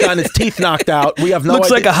 It's gotten its teeth knocked out. We have no. Looks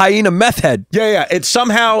idea. like a hyena meth head. Yeah. It's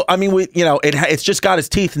somehow. I mean, it's just got its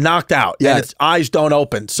teeth knocked out. Yeah, and its eyes don't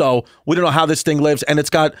open. So we don't know how this thing lives. And it's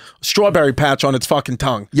got strawberry patch on its fucking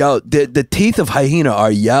tongue. Yo, the teeth of hyena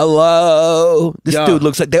are yellow. This dude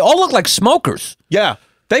looks like, they all look like smokers. Yeah,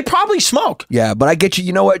 they probably smoke. Yeah, but I get you.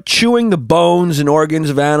 You know what? Chewing the bones and organs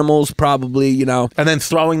of animals, probably, you know. And then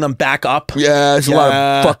throwing them back up. Yeah, there's a lot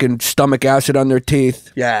of fucking stomach acid on their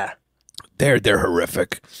teeth. Yeah. They're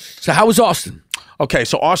horrific. So how was Austin? Okay,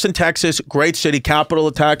 so Austin, Texas, great city, capital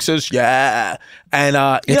of Texas. Yeah. And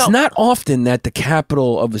it's not often that the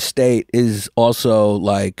capital of a state is also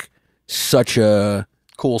like such a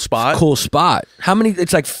cool spot. Cool spot. How many?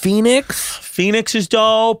 It's like Phoenix. Phoenix is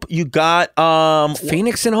dope. You got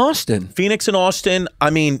Phoenix and Austin. Phoenix and Austin.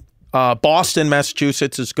 I mean, Boston,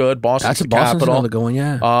 Massachusetts is good. Boston's the Boston's capital. Another good one,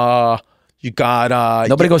 yeah. You got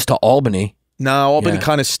nobody goes to Albany. No, Albany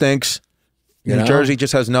kind of stinks. New Jersey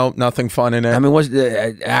just has nothing fun in it. I mean, what's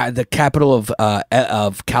the capital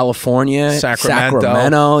of California?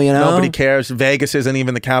 Sacramento. You know, nobody cares. Vegas isn't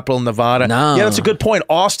even the capital of Nevada. No. Yeah, that's a good point.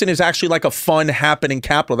 Austin is actually like a fun, happening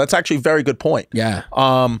capital. That's actually a very good point. Yeah.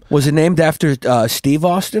 Was it named after Steve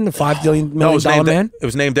Austin, the $5 million man? It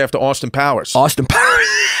was named after Austin Powers. Austin Powers.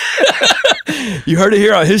 You heard it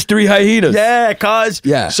here on History Hyenas. Yeah, cuz.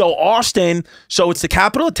 Yeah. So Austin, it's the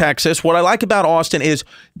capital of Texas. What I like about Austin is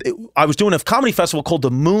I was doing a comedy festival called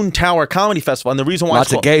the Moon Tower Comedy Festival, and the reason why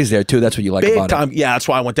lots of gays there too. That's what you like about it. Yeah, that's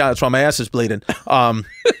why I went down. That's why my ass is bleeding.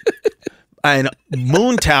 And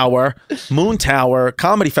Moon Tower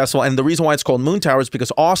Comedy Festival, and the reason why it's called Moon Tower is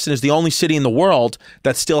because Austin is the only city in the world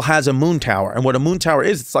that still has a moon tower. And what a moon tower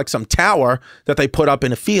is, it's like some tower that they put up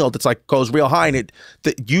in a field. It's like goes real high, and it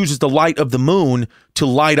uses the light of the moon to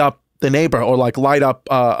light up the neighborhood, or like light up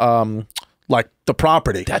like the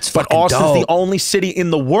property. That's fucking Austin's dope. the only city in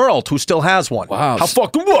the world who still has one. Wow. How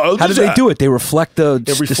fucking wild How do they do it? They reflect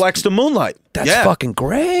It reflects the moonlight. That's fucking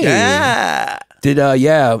great. Yeah.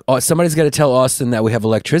 Somebody's got to tell Austin that we have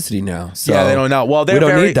electricity now. So yeah, they don't know. Well, we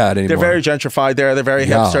don't need that anymore. They're very gentrified there. They're very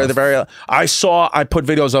hipster. They're very. I put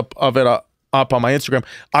videos of it up on my Instagram.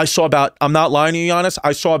 I saw about. I'm not lying to you, Hyenas.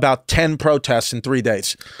 I saw about 10 protests in 3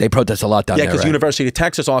 days. They protest a lot down there. Yeah, because University of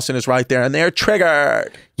Texas Austin is right there, and they're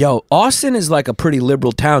triggered. Yo, Austin is like a pretty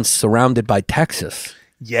liberal town surrounded by Texas.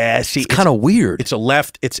 Yeah, see, it's kind of weird. It's a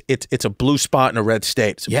left. It's a blue spot in a red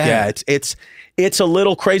state. So, yeah, it's a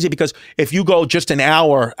little crazy because if you go just an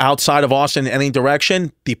hour outside of Austin in any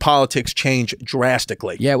direction, the politics change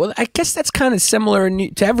drastically. Yeah, well, I guess that's kind of similar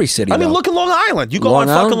to every city. I mean, look at Long Island. You go on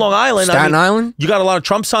fucking Long Island. Staten Island. You got a lot of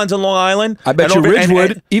Trump signs in Long Island. I bet you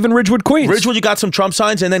Ridgewood, even Ridgewood, Queens. Ridgewood, you got some Trump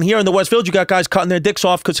signs, and then here in the West Village, you got guys cutting their dicks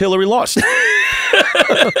off because Hillary lost.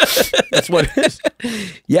 That's what it is.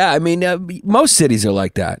 Yeah, I mean, most cities are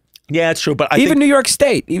like that. Yeah, it's true, but even New York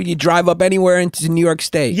State, even you drive up anywhere into New York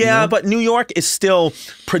State. Yeah, you know? But New York is still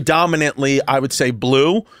predominantly, I would say,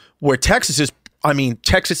 blue, where Texas is. I mean,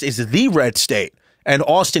 Texas is the red state, And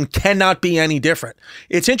Austin cannot be any different.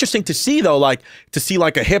 It's interesting to see though, like a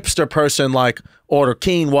hipster person like order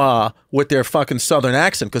quinoa with their fucking southern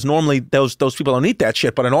accent, because normally those people don't eat that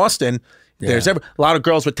shit. But in Austin, there's a lot of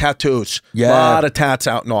girls with tattoos. A lot of tats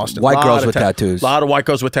out in Austin. White girls with tattoos. A lot of white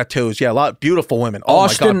girls with tattoos. Yeah, a lot of beautiful women.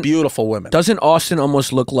 Austin, oh my God, beautiful women. Doesn't Austin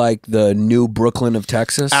almost look like the new Brooklyn of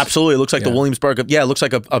Texas? Absolutely. It looks like the Williamsburg. It looks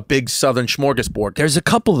like a big southern smorgasbord. There's a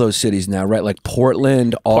couple of those cities now, right? Like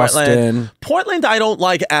Portland, Austin. Portland I don't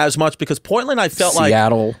like as much, because Portland I felt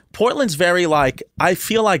Seattle. Portland's very like, I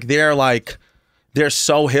feel like they're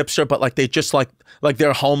so hipster, but like they just like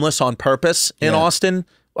they're homeless on purpose in Austin.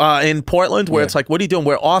 In Portland, where it's like, what are you doing?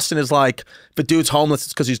 Where Austin is like, if a dude's homeless,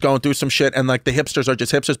 it's because he's going through some shit, and like the hipsters are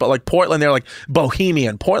just hipsters. But like Portland, they're like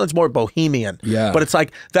bohemian. Portland's more bohemian. Yeah. But it's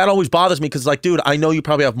like, that always bothers me, because like, dude, I know you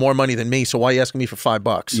probably have more money than me, so why are you asking me for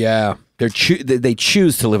 $5? Yeah. They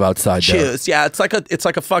choose to live outside there. Yeah, it's like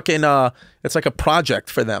a fucking it's like a project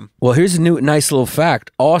for them. Well, here's a nice little fact.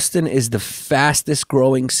 Austin is the fastest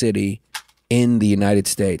growing city in the United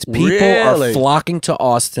States. People are flocking to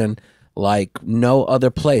Austin like no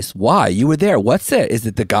other place. Why? You were there. What's it? Is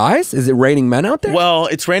it the guys? Is it raining men out there? Well,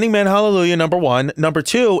 it's raining men, hallelujah, number one. Number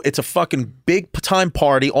two, it's a fucking big time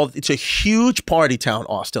party. It's a huge party town,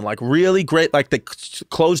 Austin. Like really great. Like they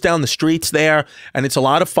close down the streets there, and it's a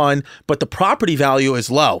lot of fun, but the property value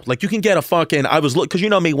is low. Like you can get a fucking, because you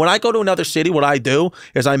know me, when I go to another city, what I do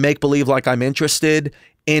is I make believe like I'm interested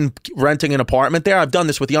in renting an apartment there. I've done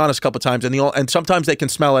this with Hyenas a couple of times, and sometimes they can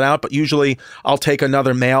smell it out, but usually I'll take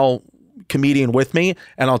another male comedian with me,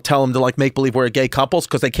 and I'll tell them to like make believe we're gay couples,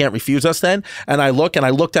 because they can't refuse us then. And I looked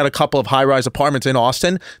at a couple of high-rise apartments in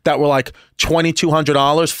Austin that were like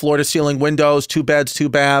 $2,200, floor-to-ceiling windows, 2 beds, 2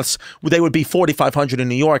 baths. They would be $4,500 in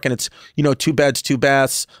New York, and it's 2 beds, 2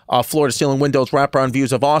 baths, floor-to-ceiling windows, wraparound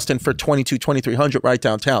views of Austin for $2,200-$2,300 right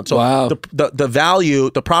downtown. So wow.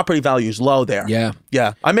 the property value is low there. Yeah.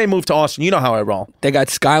 I may move to Austin. You know how I roll. They got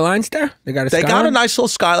skylines there. They got a nice little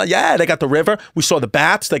skyline. Yeah, they got the river. We saw the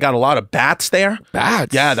bats. They got a lot of bats there.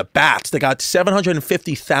 Bats? Yeah, the bats. They got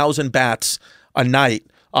 750,000 bats a night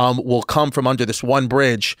will come from under this one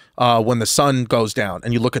bridge when the sun goes down,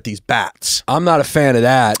 and you look at these bats. I'm not a fan of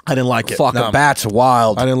that. I didn't like it. Fucking bats are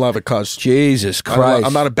wild. I didn't love it, cuz. Jesus Christ.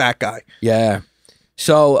 I'm not a bat guy. Yeah.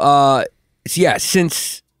 So,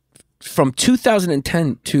 since from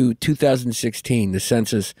 2010 to 2016, the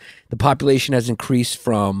census, the population has increased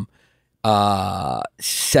from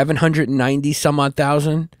 790 some odd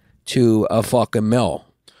thousand to a fucking mill.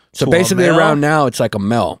 So basically around now, it's like a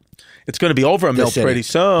mill. It's going to be over a mill pretty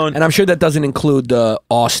soon. And I'm sure that doesn't include the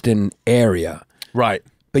Austin area. Right.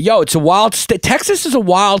 But yo, it's a wild state. Texas is a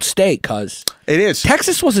wild state, cuz. It is.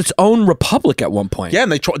 Texas was its own republic at one point. Yeah,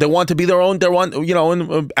 and they want to be their own.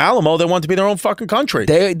 In Alamo, they want to be their own fucking country.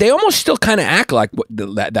 They almost still kind of act like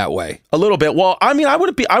that way. A little bit. Well, I mean, I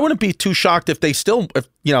wouldn't be too shocked if they still,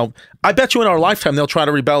 I bet you in our lifetime they'll try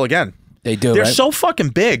to rebel again. They do. They're right? so fucking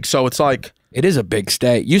big, so it's like it is a big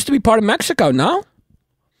state. Used to be part of Mexico, no?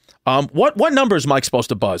 What number is Mike supposed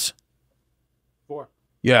to buzz? 4.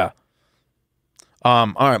 Yeah.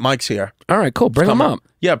 All right, Mike's here. All right, cool. Bring him up.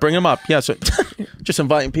 Yeah, bring him up. Yeah, so just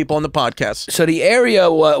inviting people on the podcast. So the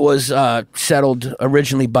area was settled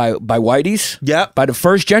originally by whiteys. Yep. By the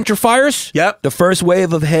first gentrifiers. Yep. The first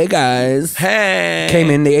wave of hey guys. Hey.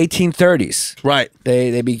 Came in the 1830s. Right.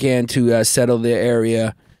 They began to settle the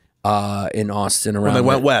area in Austin around. When they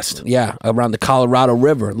went west. Yeah, around the Colorado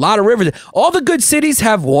River. A lot of rivers. All the good cities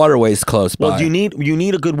have waterways close by. Well, you need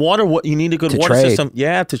a good water. You need a good water system.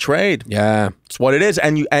 Yeah, to trade. Yeah, it's what it is.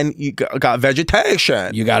 And you got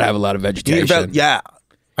vegetation. You got to have a lot of vegetation. Yeah,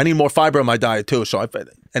 I need more fiber in my diet too. So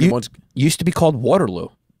used to be called Waterloo.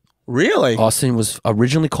 Really? Austin was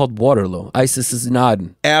originally called Waterloo. Isis is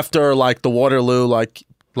nodding. After like the Waterloo, like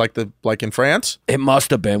in France? It must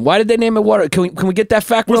have been. Why did they name it Waterloo? Can we get that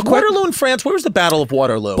fact real quick? Waterloo in France? Where was the Battle of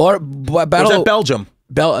Waterloo? Was that Belgium?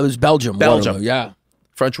 It was Belgium. Belgium. Waterloo, yeah.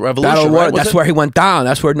 French Revolution. Right? That's where he went down.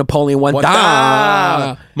 That's where Napoleon went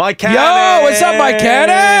down. Mike Cannon. Yo, what's up, Mike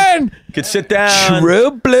Cannon? You can sit down.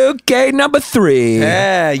 True Blue Gate number 3.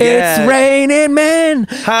 Yeah. It's raining men.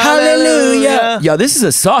 Hallelujah. Yo, this is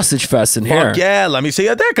a sausage fest in here. Yeah, let me see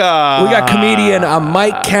your dick. We got comedian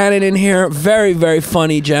Mike Cannon in here. Very, very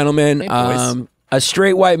funny gentleman. Hey, A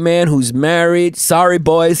straight white man who's married. Sorry,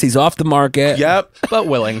 boys, he's off the market. Yep. But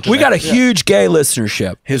willing. We got a huge gay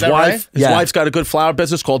listenership. His that wife, right? his wife's got a good flower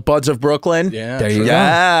business called Buds of Brooklyn. Yeah. There you go.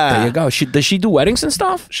 Yeah. There you go. Does she do weddings and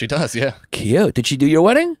stuff? She does, yeah. Cute. Did she do your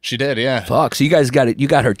wedding? She did, yeah. Fuck. So you guys got it. You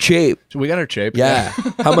got her cheap. We got her cheap. Yeah.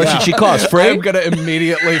 How much did she cost? Free? I'm gonna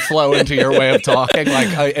immediately flow into your way of talking. Like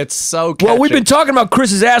it's so. Well, we've catchy. been talking about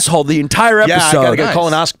Chris's asshole the entire episode. Yeah, I gotta get a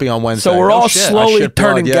Nice. colonoscopy on Wednesday. So we're all shit. slowly I shit blood,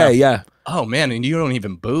 turning yeah. gay. Yeah. Oh man, and you don't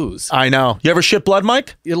even booze. I know. You ever shit blood,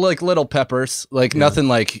 Mike? You like little peppers, like nothing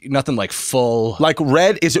like full. Like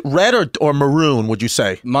red? Is it red or maroon? Would you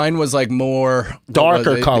say? Mine was like more what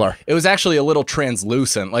Darker was it? color. It was actually a little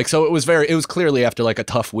translucent. Like so, it was clearly after like a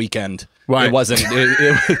tough weekend. Right. It wasn't.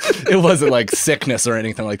 It wasn't like sickness or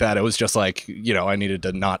anything like that. It was just like I needed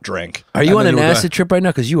to not drink. Are you on then an you were acid trip right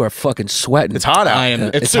now? Because you are fucking sweating. It's hot out. I am.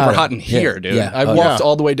 It's it's super hot. hot in here, Yeah. dude. Yeah. I Oh, walked yeah.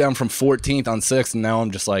 all the way down from 14th on 6th, and now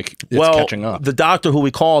I'm just like it's catching up. The doctor who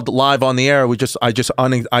we called live on the air, I just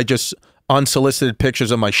unsolicited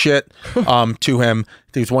pictures of my shit to him.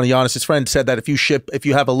 He was one of Hyenas' friends. Said that if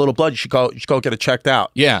you have a little blood, you should go get it checked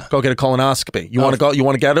out. Yeah. Go get a colonoscopy. You want to go? You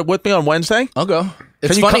want to get it with me on Wednesday? I'll go.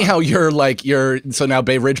 It's you funny co- how so now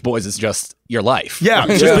Bay Ridge Boys is just your life. Yeah.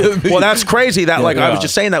 Well, that's crazy. That I was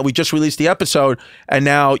just saying that we just released the episode, and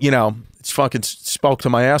now it's fucking spoke to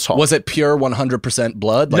my asshole. Was it pure 100%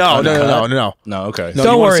 blood? Like No. No, okay. No,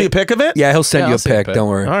 Don't you want worry. to see a pic of it? Yeah, he'll send Yeah, you I'll a see a pic. pic. Don't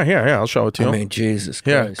worry. All right, here, I'll show it to you. I mean, Jesus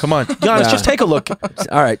Here, Christ. come on, Giannis, just take a look.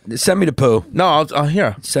 All right, send me the poo. No, I'll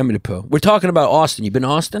here. Send me the poo. We're talking about Austin. You been to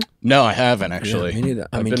Austin? No, I haven't actually. Me neither.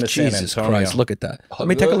 I I've mean, been to San Jesus Antonio. Christ, look at that. Let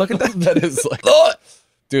me take a look at that. That is like,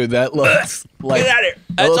 dude, that looks like Get out of here.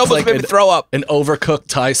 that That's looks almost like made me throw up. an overcooked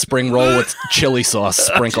Thai spring roll with chili sauce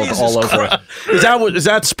sprinkled all over it. Is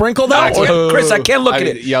that sprinkled out? Chris, I can't look at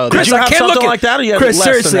it. Yo, Chris, Did you I have can't something look at like that, or you had Chris, less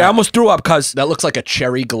than seriously, that? I almost threw up because That looks like a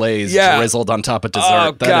cherry glaze Yeah. drizzled on top of dessert.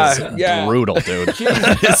 Oh, That is God, yeah. brutal, dude.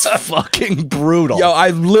 That is fucking brutal. yo, I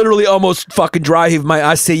literally almost fucking dry heaved my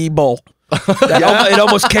acai bowl. It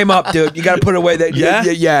almost came up, dude. You got to put it away.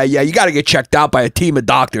 Yeah. You got to get checked out by a team of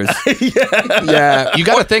doctors. Yeah. You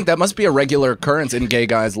got to think that must be a regular occurrence in gay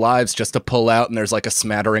guys' lives, just to pull out and there's like a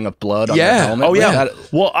smattering of blood on Yeah. their helmet. Oh yeah. That-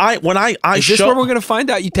 Well, when I Is this where we're gonna find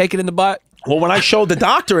out? You take it in the butt. Well, when I showed the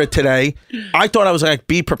doctor it today, I thought I was like,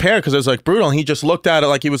 be prepared, because it was like brutal. And he just looked at it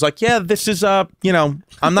like he was like, yeah, this is I'm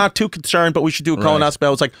not too concerned, but we should do a colonoscopy. I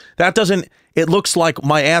was like, that doesn't. It looks like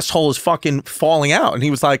my asshole is fucking falling out. And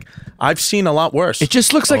he was like, I've seen a lot worse. It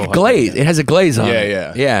just looks like a glaze. It has a glaze on it.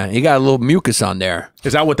 Yeah. Yeah, you got a little mucus on there.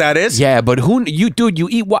 Is that what that is? Yeah, but you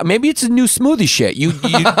eat what? Maybe it's a new smoothie shit. You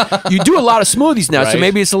do a lot of smoothies now, so Right.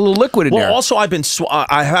 maybe it's a little liquid in Well, there. also I've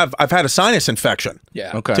had a sinus infection.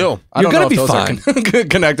 Yeah. Okay. Too. I You're don't know gonna if be those are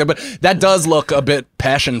connected, but that does look a bit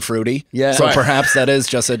passion fruity. Yeah. So Right. perhaps that is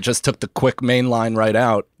just it just took the quick main line right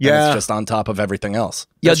out. And Yeah. it's just on top of everything else.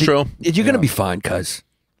 That's true. You're gonna be fine, cuz.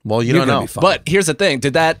 Well, you You're don't gonna know. be fine. But here's the thing: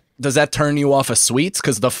 does that turn you off of sweets?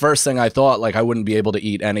 Because the first thing I thought, like, I wouldn't be able to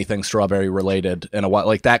eat anything strawberry related in a while.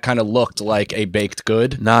 Like that kind of looked like a baked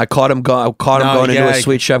good. Nah, I caught him going into a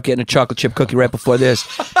sweet shop getting a chocolate chip cookie right before this,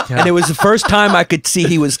 and it was the first time I could see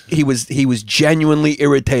he was genuinely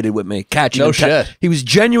irritated with me. Catching No him. shit. He was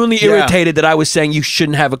genuinely irritated that I was saying you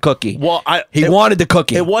shouldn't have a cookie. Well, he wanted the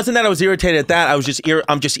cookie. It wasn't that I was irritated at that.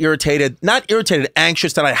 I'm just irritated, not irritated,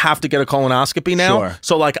 anxious that I have to get a colonoscopy now. Sure.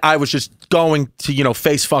 So like I was just going to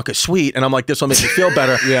face fuck a sweet, and I'm like, this will make me feel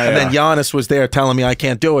better. And then Giannis was there telling me I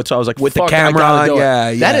can't do it, so I was like, With the fuck, camera I gotta on, do it.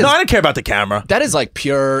 yeah. That is- No, I don't care about the camera. That is like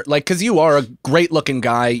pure, like, because you are a great looking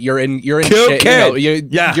guy. You're in Cute shape. kid.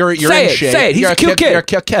 You're Say in it, shape. say it. He's You're a cute kid. You're a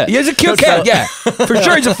cute kid. He is a cute kid, yeah. For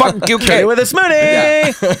sure he's a fucking cute kid. With a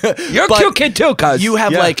smoothie. You're a But cute kid too, cuz. You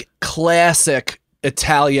have Yeah. like classic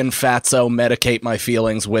Italian fatso medicate my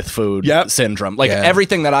feelings with food syndrome. Like Yeah.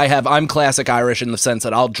 everything that I have, I'm classic Irish in the sense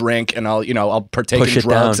that I'll drink and I'll partake Push in it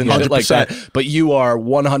drugs down, and shit like 100%. that. But you are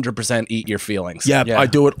 100% eat your feelings. Yeah, I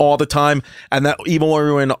do it all the time. And that even when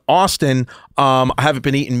we were in Austin, I haven't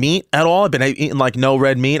been eating meat at all. I've been eating like no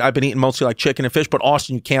red meat. I've been eating mostly like chicken and fish. But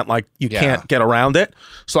Austin, you can't get around it.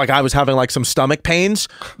 So like I was having like some stomach pains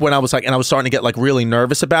when I was like, and I was starting to get like really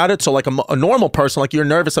nervous about it. So like a normal person, like you're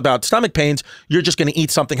nervous about stomach pains, you're just going to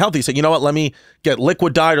eat something healthy. So you know what? Let me get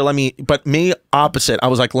liquid diet or but me opposite. I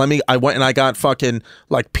was like, I went and I got fucking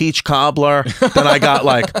like peach cobbler. Then I got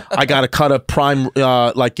I got a cut of prime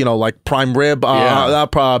prime rib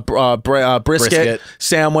brisket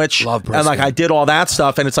sandwich. Love brisket. And like I did all that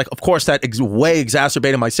stuff, and it's like, of course, that way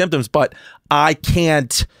exacerbated my symptoms. But I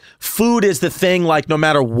can't. Food is the thing. Like no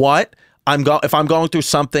matter what, if I'm going through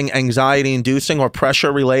something anxiety inducing or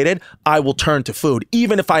pressure related, I will turn to food,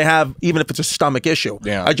 even if it's a stomach issue.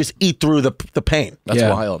 Yeah. I just eat through the pain. That's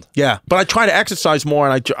wild. Yeah, but I try to exercise more,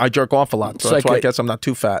 and I jerk off a lot, so that's why I guess I'm not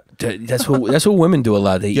too fat. That's what women do a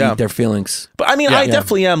lot. They eat their feelings. But I mean, I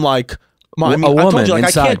definitely am like I told you,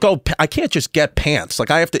 like, I can't just get pants. Like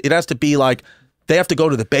it has to be like. They have to go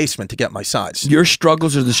to the basement to get my size. Your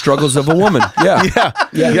struggles are the struggles of a woman.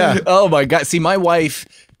 Yeah. Oh my God. See, my wife,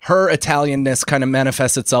 her Italianness kind of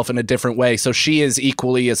manifests itself in a different way. So she is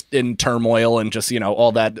equally as in turmoil and just,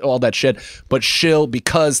 all that shit. But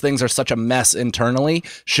because things are such a mess internally,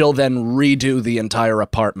 she'll then redo the entire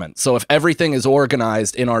apartment. So if everything is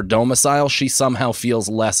organized in our domicile, she somehow feels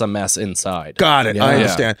less a mess inside. Got it. I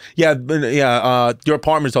understand. Yeah. Your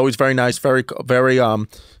apartment is always very nice, very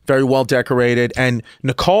well decorated, and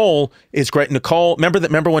Nicole is great. Nicole,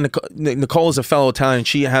 remember when Nicole is a fellow Italian?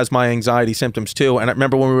 She has my anxiety symptoms too. And I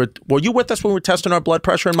remember when were you with us when we were testing our blood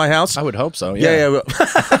pressure in my house? I would hope so. Yeah.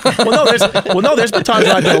 No, there's been times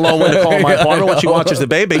when I've been alone with Nicole in my apartment when she watches the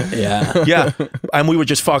baby. Yeah. And we would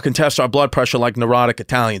just fucking test our blood pressure like neurotic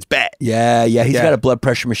Italians. Bet. Yeah. He's got a blood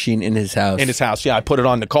pressure machine in his house. Yeah. I put it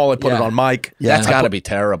on Nicole. I put it on Mike. Yeah. That's got to be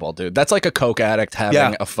terrible, dude. That's like a coke addict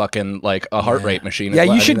having a fucking a heart rate machine. Yeah,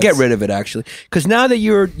 you should get rid of it, actually, because now that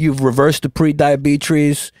you've reversed the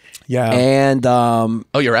pre-diabetes. And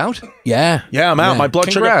you're out? Yeah, I'm out. My blood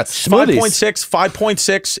Congrats. sugar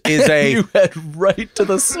 5.6 is a you head right to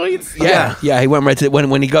the sweets. Yeah. He went right to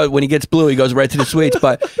when he gets blue, he goes right to the sweets.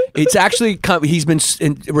 But it's actually he's been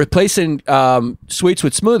replacing sweets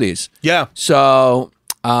with smoothies. Yeah. So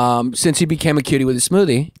since he became a cutie with a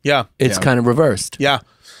smoothie, it's kind of reversed. Yeah.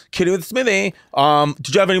 Kitty with Smithy.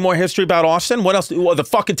 Did you have any more history about Austin? What else? The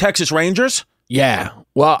fucking Texas Rangers? Yeah.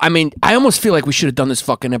 Well, I mean, I almost feel like we should have done this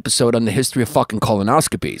fucking episode on the history of fucking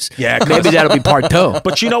colonoscopies. Yeah. Maybe that'll be part 2.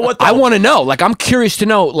 But you know what, though? I want to know. Like, I'm curious to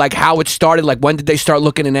know, like, how it started. Like, when did they start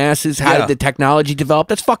looking in asses? How did the technology develop?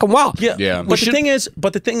 That's fucking wild. Yeah. But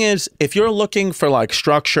the thing is, if you're looking for, like,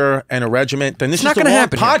 structure and a regiment, then this is not the gonna wrong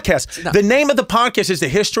happen podcast. No. The name of the podcast is The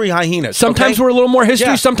History Hyenas. Sometimes we're a little more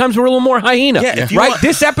history. Sometimes we're a little more hyena. Yeah, right?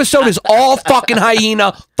 This episode is all fucking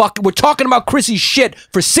hyena. We're talking about Chrissy's shit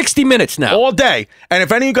for 60 minutes now. All day. And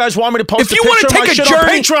if any of you guys want me to post if you want to take a journey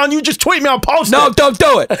on Patreon, you just tweet me. I'll post it. No, don't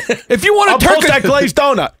do it. If you want to post that glazed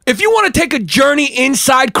donut. If you want to take a journey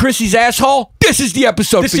inside Chrissy's asshole, this is the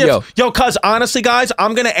episode for you. Yo, cuz honestly, guys,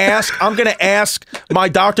 I'm gonna ask my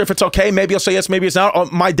doctor if it's okay. Maybe he'll say yes, maybe it's not. Or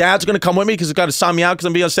my dad's gonna come with me because he's got to sign me out because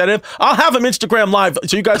I'm being a sedative. I'll have him Instagram live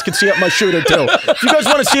so you guys can see up my shooter too. If you guys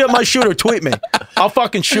want to see up my shooter, tweet me. I'll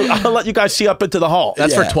fucking shoot. I'll let you guys see up into the hole.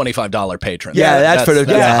 That's for $25 patrons. Yeah, that's for the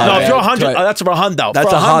no. If you're 100, that's for a hundo. That's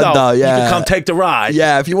for a hundo. Yeah, you can come take the ride.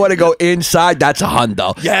 Yeah, if you want to go inside, that's a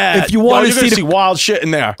hundo. Yeah, if you want to see wild shit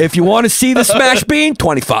in there. If you want to see the smash bean,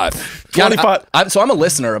 25. 25. So I'm a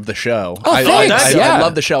listener of the show. Oh, thanks. I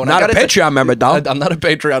love the show. And not a Patreon member, dog. I'm not a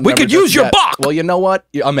Patreon member. We could use your buck. Well, you know what?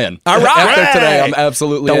 I'm in. All right. After today, I'm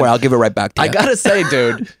absolutely Don't in. worry, I'll give it right back to you. I gotta say,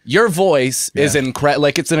 dude, your voice is incredible.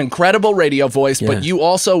 Like, it's an incredible radio voice, but you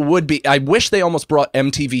also would be. I wish they almost brought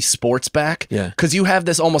MTV Sports back. Yeah. Because you have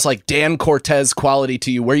this almost like Dan Cortez quality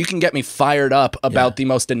to you where you can get me fired up about the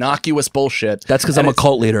most innocuous bullshit. That's because I'm a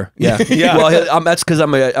cult leader. Yeah. Yeah. Well, that's because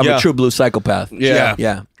I'm a true blue psychopath. Yeah.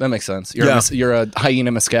 Yeah. That makes sense. You're a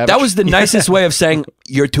hyena miscavige. That was the nicest way of saying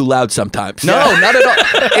you're too loud sometimes. No, not at all.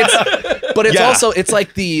 But it's also, it's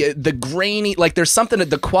like the grainy, like there's something,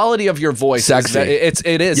 the quality of your voice. Sexy.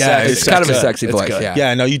 It is Yeah, sexy. It's kind of a sexy voice. Yeah.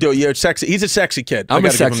 Yeah, no, you do. You're sexy. He's a sexy kid. I'm a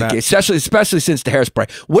sexy kid, especially since the hairspray.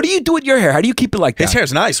 What do you do with your hair? How do you keep it like that? His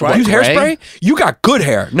hair's nice, right? You use hairspray? You got good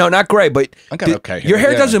hair. No, not gray, but I got okay hair. Your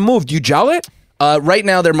hair doesn't move. Do you gel it? Right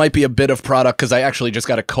now, there might be a bit of product because I actually just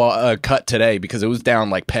got a cut today because it was down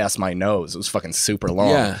like past my nose. It was fucking super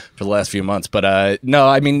long for the last few months. But no,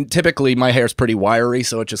 I mean, typically my hair's pretty wiry,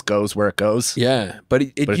 so it just goes where it goes. Yeah, but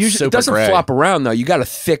it usually super doesn't gray. flop around though. You got a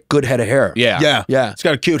thick, good head of hair. Yeah. It's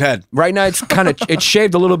got a cute head. Right now, it's kind of it's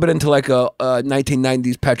shaved a little bit into like a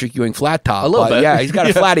 1990s Patrick Ewing flat top. A little bit. Yeah, he's got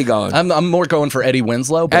a flatty going. I'm more going for Eddie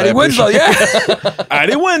Winslow. But Eddie Winslow, yeah.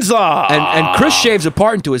 Eddie Winslow. And Chris shaves a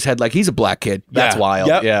part into his head like he's a black kid. That's wild.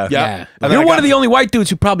 Yep. Yeah. And You're one of the only white dudes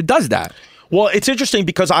who probably does that. Well, it's interesting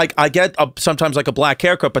because I get sometimes like a black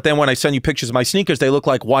haircut, but then when I send you pictures of my sneakers, they look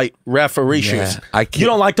like white referee shoes. You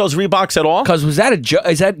don't like those Reeboks at all? Because was that a joke?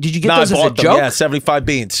 Did you get those as a I bought them. joke? Yeah, 75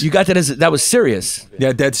 beans. You got that that was serious.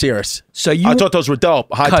 Yeah, dead serious. So I thought those were dope.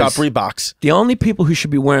 High top Reeboks. The only people who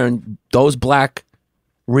should be wearing those black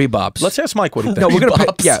Reeboks. Let's ask Mike what he thinks. No, we're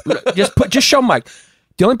gonna just show Mike.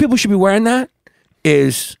 The only people who should be wearing that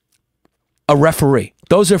is a referee.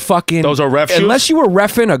 Those are fucking. Those are ref shoes? Unless you were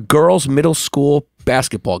reffing a girls' middle school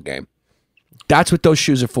basketball game. That's what those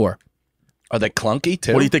shoes are for. Are they clunky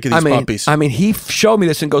too? What do you think of these puppies? I mean, he showed me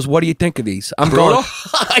this and goes, "What do you think of these?" I'm Brutal? going.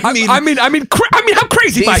 I mean, how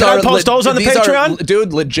crazy? These Can I post those on the Patreon?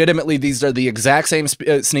 Dude, legitimately, these are the exact same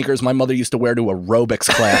sneakers my mother used to wear to aerobics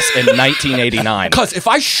class in 1989. Because if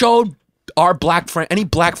I showed our black friend, any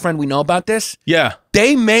black friend we know about this, yeah,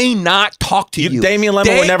 they may not talk to you. Damian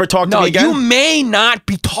Lemon would never talk to me again? You may not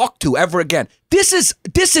be talked to ever again. This is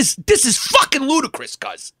fucking ludicrous,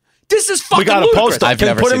 cuz. This is fucking we gotta ludicrous. post them. I've Can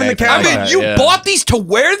never put seen them in the anything camera. I mean, you bought these to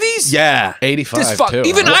wear these? Yeah, 85 too.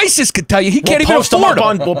 Even right? ISIS could tell you he can't We'll even post them afford up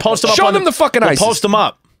them. on. We'll post them up. Show on them the fucking we'll ISIS. Post them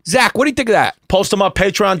up. Zach, what do you think of that? Post them up.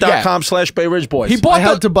 Patreon.com/Bay Ridge Boys. He bought I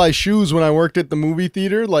had to buy shoes when I worked at the movie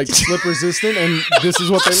theater, like slip resistant, and this is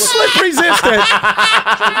what they look like. slip resistant.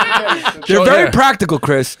 They're Show very here. practical,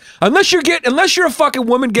 Chris. Unless you're a fucking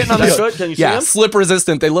woman getting on They the good? Can you see them? Slip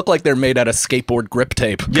resistant. They look like they're made out of skateboard grip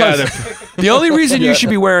tape. Yeah, The only reason you should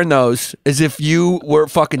be wearing those is if you were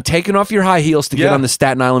fucking taking off your high heels to get Yeah. on the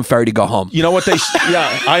Staten Island ferry to go home. you know what they?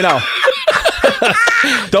 Yeah, I know.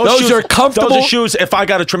 Those Those are comfortable- Those are shoes. If I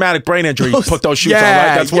got a traumatic brain injury, put those shoes on.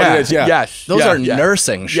 Right? That's what it is. Yeah. Yes. Those are Yeah.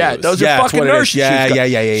 nursing shoes. Yeah, those Yeah, are that's fucking what it is. nurse shoes.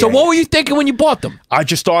 Yeah. So what were you thinking when you bought them? I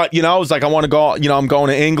just thought, I was like, I want to go, I'm going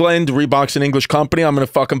to England. Reebok's an English company. I'm going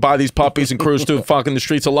to fucking buy these puppies and cruise through fucking the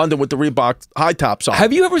streets of London with the Reebok high tops on.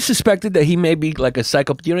 Have you ever suspected that he may be like a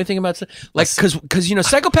psychopath? Do you know anything about because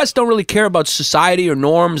psychopaths don't really care about society or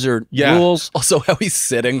norms or rules. Also, how he's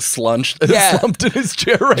sitting slumped in his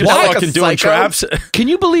chair right Just now. like a fucking doing psycho. traps. Can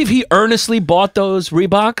you believe he earnestly bought those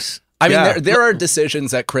Reeboks? I mean, Yeah. there are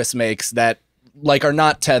decisions that Chris makes that are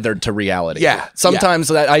not tethered to reality. Yeah. Sometimes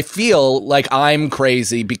that I feel like I'm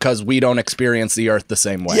crazy because we don't experience the earth the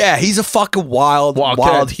same way. Yeah, he's a fucking wild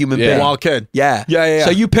kid. human Yeah. being. Wild kid. Yeah. Yeah. So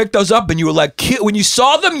you picked those up and you were like, cute. When you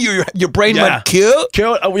saw them, your brain went, cute.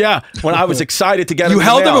 Cute. Oh, yeah. When I was excited to get them. You in the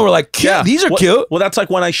held them mail. and were like, cute. These are cute. Well, that's like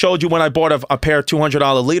when I showed you when I bought a pair of $200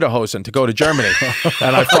 lederhosen to go to Germany.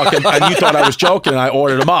 and and you thought I was joking and I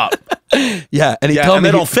ordered them up. Yeah. And he told and me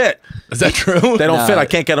they don't fit. Is that true? They don't fit. I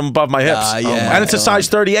can't get them above my hips. yeah. And it's a size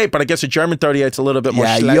 38, but I guess a German 38 is a little bit more.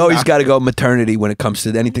 Yeah, you always got to go maternity when it comes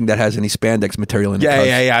to anything that has any spandex material in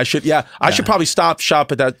it. Yeah. I should probably shop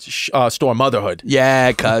at that store, Motherhood.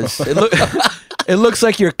 Yeah, cuz it looks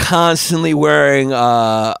like you're constantly wearing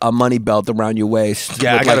a money belt around your waist.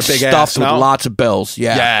 Yeah, with, I got like, a big stuffed ass with now. lots of bills.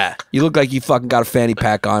 Yeah. Yeah. You look like you fucking got a fanny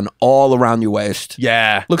pack on all around your waist.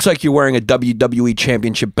 Yeah. Looks like you're wearing a WWE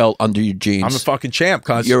championship belt under your jeans. I'm a fucking champ,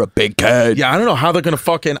 cuz. You're a big kid. Yeah, I don't know how they're going to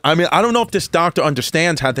fucking... I mean, I don't know if this doctor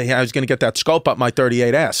understands how I was going to get that scope up my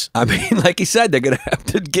 38S. I mean, like he said, they're going to have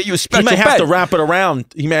to get you a special He may have bed. to wrap it around.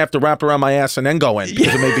 He may have to wrap around my ass and then go in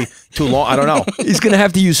because it may be too long. I don't know. He's going to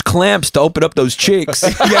have to use clamps to open up those cheeks.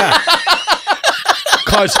 Yeah.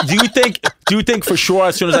 Cuz, do you think for sure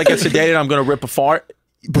as soon as I get sedated I'm going to rip a fart?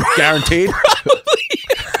 Guaranteed?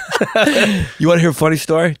 You want to hear a funny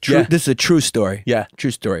story? True, Yeah. This is a true story. Yeah.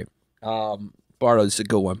 True story. Bardo, this is a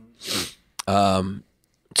good one.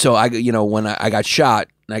 So when I got shot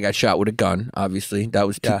with a gun, obviously. That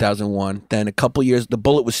was 2001. Then a couple years, the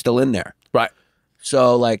bullet was still in there. Right.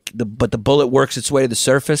 So but the bullet works its way to the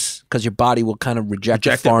surface because your body will kind of reject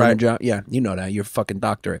the it, foreign right. Yeah, you know that. You're a fucking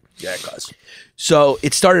doctorate. Yeah, cuz. So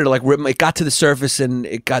it started to like rip. It got to the surface and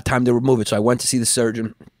it got time to remove it. So I went to see the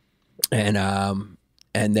surgeon, and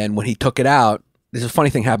then when he took it out, there's a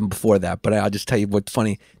funny thing happened before that. But I'll just tell you what's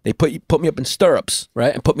funny. They put me up in stirrups,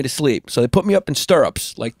 right, and put me to sleep. So they put me up in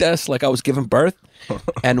stirrups like this, like I was giving birth.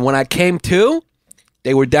 And when I came to,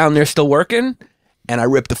 they were down there still working. And I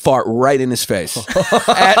ripped the fart right in his face,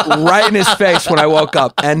 right in his face when I woke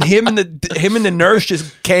up. And him and the nurse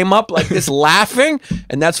just came up like this laughing,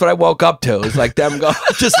 and that's what I woke up to. It was like them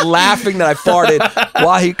just laughing that I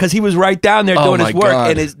farted because he was right down there doing his work,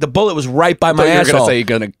 God. and the bullet was right by my You were asshole.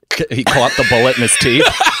 gonna say he caught the bullet in his teeth.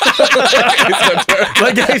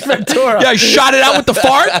 Like Ace Ventura. Yeah, I shot it out with the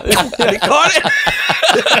fart, and he caught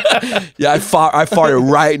it. Yeah, I farted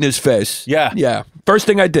right in his face. Yeah. First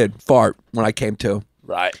thing I did, fart when I came to.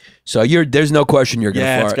 Right. So there's no question you're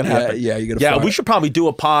gonna fart. It's gonna happen. Yeah, you're gonna Yeah, fart. we should probably do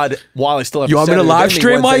a pod while I still have You want me to live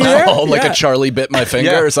stream while you're there? Oh, like Yeah. a Charlie bit my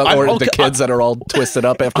finger Yeah. or something, or I'm the okay. kids that are all twisted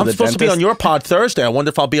up after I'm the supposed dentist. to be on your pod Thursday. I wonder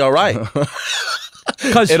if I'll be all right.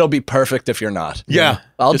 It'll be perfect if you're not. Yeah.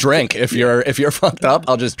 I'll drink if you're fucked up.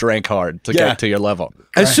 I'll just drink hard to get to your level.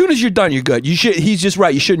 As soon as you're done, you're good. He's just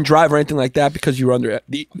right. You shouldn't drive or anything like that because you're under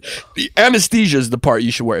the anesthesia is the part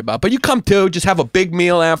you should worry about. But you come to, just have a big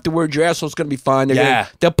meal afterwards. Your asshole's gonna be fine.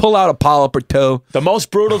 They'll pull out a polyp or two. The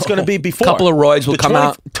most brutal is gonna be before. A couple of roids will come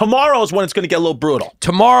out. Tomorrow is when it's gonna get a little brutal.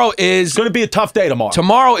 Tomorrow is gonna be a tough day tomorrow.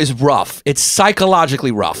 Tomorrow is rough. It's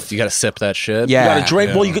psychologically rough. You gotta sip that shit. Yeah. You gotta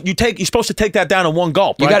drink. Well, you're supposed to take that down in one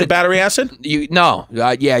gulp. You got the battery acid. Not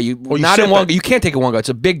in one. You can't take it in one go. It's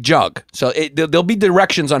a big jug. So there'll be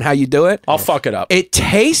directions on how you do it. I'll fuck it up. It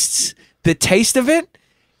tastes, the taste of it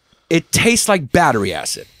tastes like battery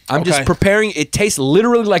acid. I'm just preparing. It tastes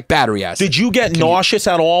literally like battery acid. Did you get nauseous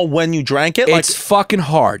at all when you drank it? It's fucking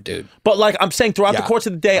hard, dude. But like I'm saying, throughout the course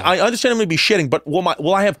of the day, I understand I'm gonna be shitting, but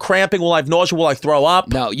will I have cramping? Will I have nausea? Will I throw up?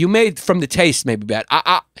 No, you made from the taste maybe bad.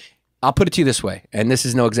 I'll put it to you this way, and this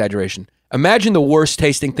is no exaggeration. Imagine the worst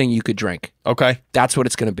tasting thing you could drink. Okay. That's what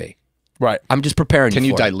it's going to be. Right. I'm just preparing Can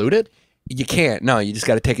you dilute it? You can't. No, you just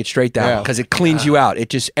got to take it straight down because it cleans you out. It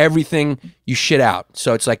just, everything you shit out.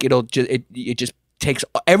 So it's like it just takes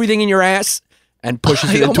everything in your ass and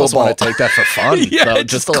pushes it into a ball. Want to take that for fun,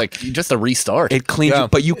 just to restart. It cleans you,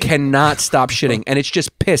 but you cannot stop shitting, and it's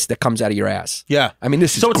just piss that comes out of your ass. Yeah, I mean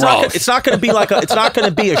this is so gross. It's not going to be like it's not going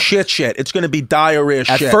to be a shit. It's going to be diarrhea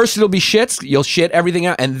shit. At first it'll be shits. You'll shit everything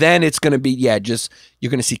out, and then it's going to be just you're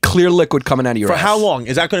going to see clear liquid coming out of your ass. For how long?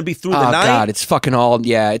 Is that going to be through the night? Oh God, it's fucking all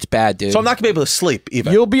it's bad, dude. So I'm not going to be able to sleep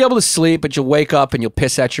even. You'll be able to sleep, but you'll wake up and you'll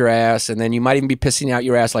piss out your ass, and then you might even be pissing out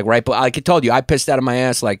your ass like right. Like I told you, I pissed out of my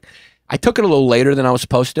ass like. I took it a little later than I was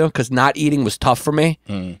supposed to because not eating was tough for me.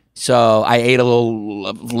 So I ate a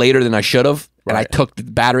little later than I should have. And I took the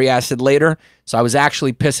battery acid later. So I was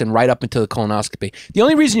actually pissing right up into the colonoscopy. The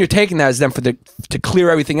only reason you're taking that is then to clear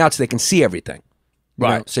everything out so they can see everything.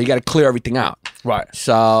 Right. Know? So you got to clear everything out. Right.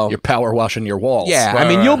 So you're power washing your walls. Yeah. I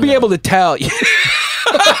mean, you'll be able to tell.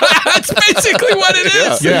 That's basically what it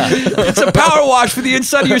is. Yeah. It's a power wash for the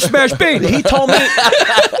inside of your smashed bean. He told me,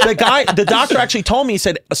 the doctor actually told me, he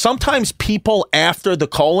said, sometimes people after the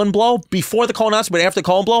colon blow, before the colonoscopy, but after the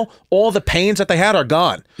colon blow, all the pains that they had are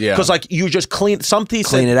gone. Yeah. Because like you just clean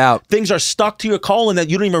it out. Things are stuck to your colon that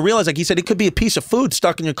you don't even realize. Like he said, it could be a piece of food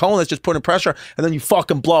stuck in your colon that's just putting pressure and then you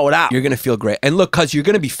fucking blow it out. You're going to feel great. And look, cuz you're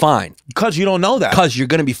going to be fine. Because you don't know that. Because you're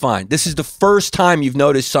going to be fine. This is the first time you've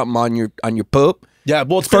noticed something on your poop. Yeah,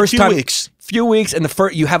 well, it's first few weeks. Few weeks, and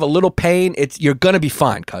you have a little pain. You're gonna be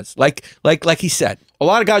fine, cuz like he said. A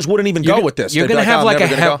lot of guys wouldn't even go with this. You're gonna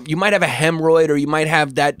have you might have a hemorrhoid, or you might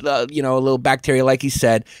have that a little bacteria, like he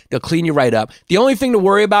said. They'll clean you right up. The only thing to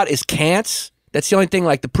worry about is cants. That's the only thing,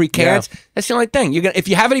 like the pre-cants. Yeah. That's the only thing. If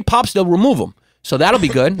you have any pops, they'll remove them. So that'll be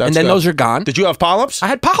good. And then those are gone. Did you have polyps? I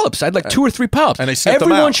had polyps. I had like 2 or 3 polyps. And they snipped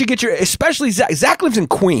them out. Everyone should get especially Zach. Zach lives in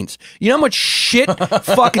Queens. You know how much shit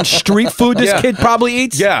fucking street food this kid probably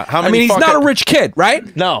eats? Yeah. How many he's not a rich kid,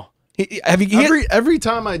 right? No. Every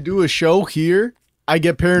time I do a show here, I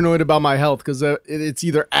get paranoid about my health because it's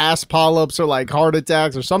either ass polyps or like heart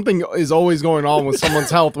attacks or something is always going on with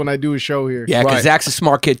someone's health when I do a show here. Yeah, because Zach's a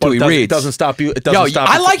smart kid too. He reads. It doesn't stop you. It doesn't stop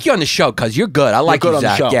I like you on the show because you're good. I like you,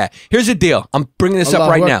 Zach. Yeah. Here's the deal. I'm bringing this up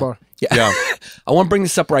right now. Yeah. I want to bring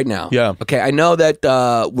this up right now. Yeah. Okay. I know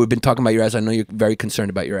that we've been talking about your ass. I know you're very concerned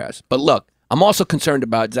about your ass. But look, I'm also concerned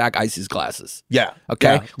about Zach Ice's glasses. Yeah.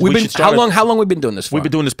 Okay. Yeah. How long we been doing this for? We've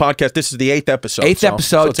been doing this podcast. This is the 8th episode. 8th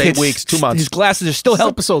episode. So it's 8 weeks, 2 months. His glasses are still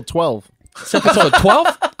helping. Episode 12. It's episode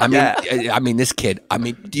 12? I mean, this kid. I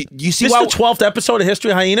mean, do you see this is the 12th episode of History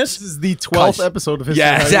of Hyenas? This is the 12th episode of History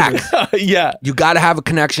of Hyenas. Zach. Yeah. You got to have a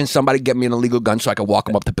connection. Somebody get me an illegal gun so I can walk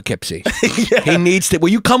him up to Poughkeepsie. He needs to. Will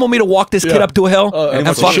you come with me to walk this kid up to a hill and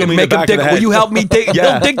fucking make him dig? Will you help me dig?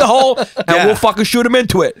 He'll dig the hole and we'll fucking shoot him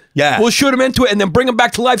into it. Yeah. We'll shoot him into it and then bring him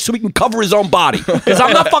back to life so he can cover his own body. Because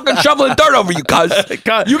I'm not fucking shoveling dirt over you, cuz. You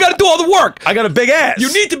got to do all the work. I got a big ass.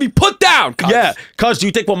 You need to be put down, cuz. Yeah. Cuz, do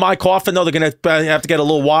you think with my coffin, though, they're going to have to get a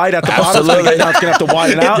little wide at the bottom? Now it's going to have to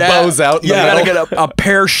widen out. Bows out. Yeah, you got to get a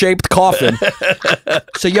pear-shaped coffin.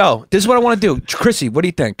 So, this is what I want to do. Chrissy, what do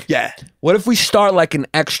you think? Yeah. What if we start like an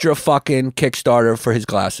extra fucking Kickstarter for his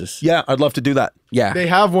glasses? Yeah, I'd love to do that. Yeah. They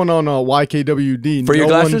have one on YKWd. For your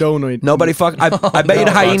glasses? Nobody fuck. I bet you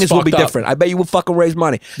the Hyenas will be different. I bet you will fucking raise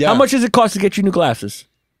money. Yeah. How much does it cost to get you new glasses?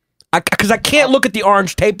 Because I can't look at the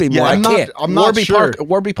orange tape anymore. Yeah, I can't. I'm not sure.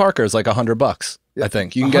 Warby Parker is like $100. I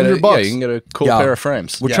think you can get $100. you can get a cool Yeah. pair of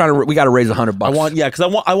frames. We're trying to. We got to raise $100. I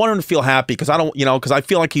want him to feel happy because I don't, because I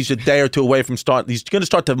feel like he's a day or two away from he's going to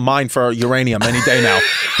start to mine for uranium any day now.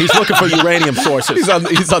 He's looking for uranium sources. He's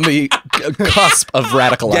on the cusp of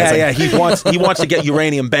radicalizing. Yeah. He wants to get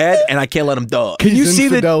uranium bad, and I can't let him do it. Can you These see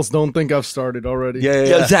the? infidels don't think I've started already. Yeah.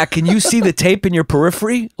 Yo, Zach, can you see the tape in your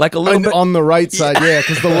periphery? Like a little bit. On the right side, yeah,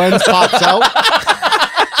 because the lens pops out.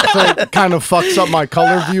 So it kind of fucks up my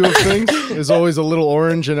color view of things. There's always a little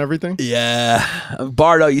orange and everything. Yeah,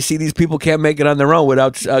 Bardo, you see these people can't make it on their own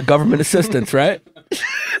without government assistance, right?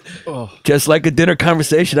 Just like a dinner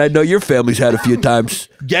conversation, I know your family's had a few times.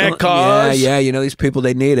 Yeah, cuz. Yeah. These people,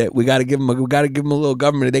 they need it. We got to give them. We got to give them a little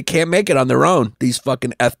government. They can't make it on their own. These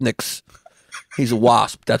fucking ethnics. He's a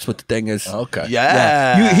wasp. That's what the thing is. Okay.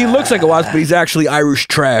 Yeah. He looks like a wasp, but he's actually Irish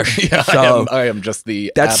trash. Yeah, So I am just the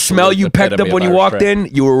that smell absolute you picked up epitome when of you Irish walked trash. in,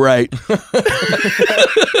 you were right.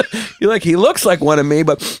 You're like, he looks like one of me,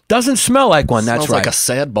 but doesn't smell like one. That's Smells right. like a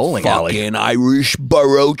sad bowling alley. Fucking Irish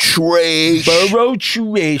borough trash. Borough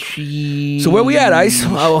trashy. So where we at, Ice?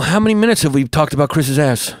 Oh, how many minutes have we talked about Chris's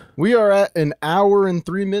ass? We are at an hour and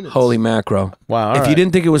 3 minutes. Holy macro. Wow, all If you right.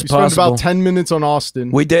 didn't think it was We spent possible. about 10 minutes on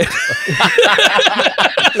Austin. We did.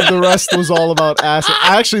 The rest was all about acid.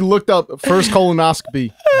 I actually looked up first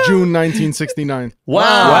colonoscopy, June 1969.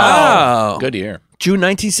 Wow. Good year. June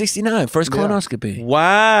 1969, first colonoscopy.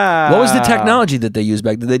 Wow. What was the technology that they used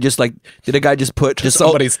back? Did they just did a guy just put just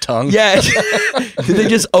Somebody's tongue. Yeah. Did they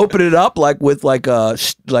just open it up with like some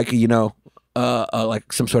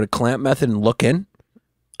sort of clamp method and look in?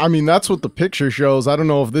 I mean, that's what the picture shows. I don't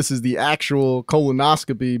know if this is the actual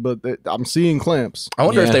colonoscopy, but I'm seeing clamps. I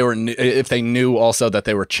wonder Yeah. if they knew also that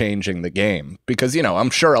they were changing the game, because I'm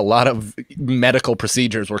sure a lot of medical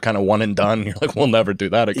procedures were kind of one and done. You're like, we'll never do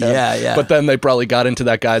that again. Yeah. But then they probably got into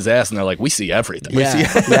that guy's ass and they're like, we see everything.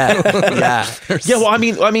 Yeah. Yeah, well, I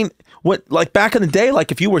mean, what, like back in the day,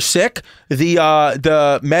 like if you were sick,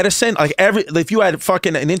 the medicine, like if you had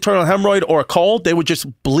fucking an internal hemorrhoid or a cold, they would just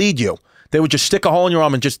bleed you. They would just stick a hole in your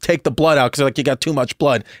arm and just take the blood out because like you got too much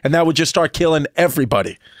blood, and that would just start killing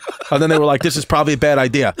everybody. And then they were like, "This is probably a bad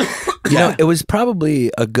idea." You know, it was probably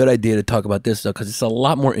a good idea to talk about this though, because it's a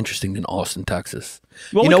lot more interesting than Austin, Texas.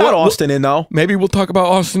 Well, You we know got what? Austin in though. Maybe we'll talk about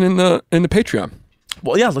Austin in the Patreon.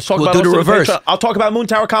 Well, yeah, let's talk We'll about do the Austin reverse. Patreon. I'll talk about Moon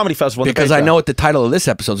Tower Comedy Festival in the Because I Patreon. know what the title of this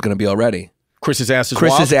episode is going to be already. Chris's ass is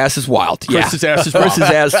Chris's wild. ass is wild. Chris's ass is wild. Chris's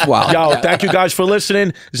ass is wild. Yo, thank you guys for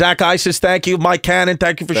listening. Zach Isis, thank you. Mike Cannon,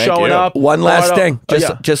 thank you for showing you. up. One last Bardo-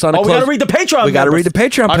 thing, just on a we close- got to read the Patreon. We gotta members. read the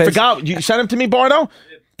Patreon I page. forgot. You sent them to me, Bardo?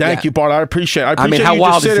 Thank you, Bardo. I appreciate it. I I appreciate mean, how you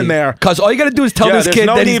wild just is sitting he? there. Because all you got to do is tell this there's kid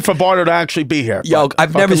no that need he's... for Bardo to actually be here. Yo, but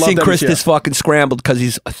I've never fucking love seen that Chris he's this here. fucking scrambled because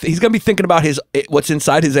he's gonna be thinking about what's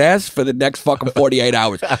inside his ass for the next fucking 48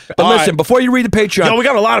 hours. But All listen, right. before you read the Patreon, Yo, we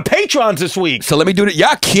got a lot of Patrons this week. so let me do it.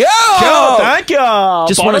 Yeah, cute. Yo, thank you.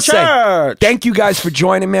 Just Bardo want to say Church. thank you guys for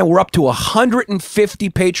joining, man. We're up to 150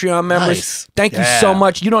 Patreon members. Nice. Thank you so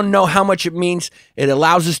much. You don't know how much it means. It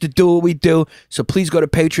allows us to do what we do. So please go to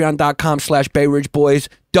patreon.com/Bay Ridge Boys.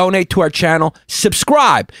 Donate to our channel.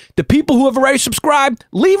 Subscribe. The people who have already subscribed,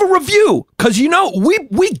 leave a review. Because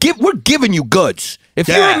we're giving you goods. If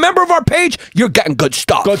you're Yeah. a member of our page, you're getting good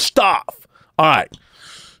stuff. Good stuff. All right.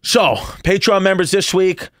 So, Patreon members this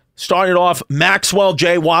week, started off Maxwell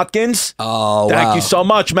J. Watkins. Oh, Thank wow. you so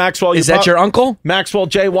much, Maxwell. Is that your uncle? Maxwell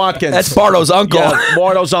J. Watkins. That's Bardo's uncle. Yeah,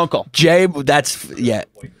 Bardo's uncle. Jay, that's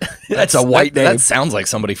a white name. That sounds like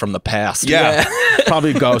somebody from the past. Yeah.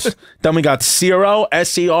 Probably a ghost. Then we got Cero,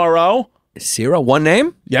 S-E-R-O. Sierra, one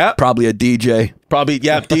name? Yeah. Probably a DJ. Probably,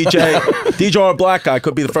 yeah, DJ. DJ or a black guy.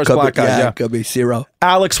 Could be the first black guy. Yeah. Could be Zero.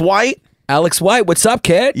 Alex White. Alex White, what's up,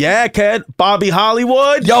 kid? Yeah, kid. Bobby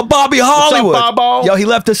Hollywood. Yo, Bobby Hollywood. up, Bobo? Yo, he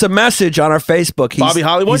left us a message on our Facebook. Bobby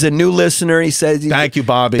Hollywood? He's a new listener. He says, Thank you,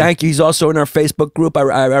 Bobby. Thank you. He's also in our Facebook group. I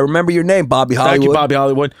remember your name, Bobby Hollywood. Thank you, Bobby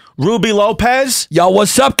Hollywood. Ruby Lopez. Yo,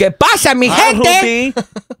 what's up, kid? Pasa mi Hi, gente. Ruby.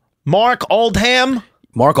 Mark Oldham.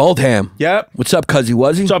 Mark Oldham. Yep. What's up, Cuzzy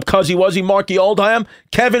Wuzzy? What's up, Cuzzy Wuzzy, Marky Oldham?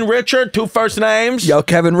 Kevin Richard, 2 first names. Yo,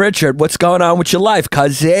 Kevin Richard, what's going on with your life,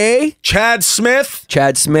 Cuzzy? Chad Smith.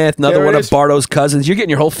 Chad Smith, another There it one of is. Bardo's cousins. You're getting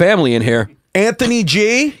your whole family in here. Anthony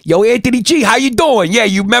G. Yo, Anthony G, how you doing? Yeah,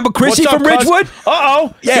 you remember Chrissy What's up, from Ridgewood?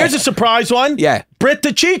 Uh-oh. Yeah. Here's a surprise one. Yeah. Britt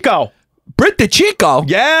DeChico. Britt DeChico?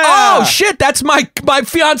 Yeah. Oh, shit, that's my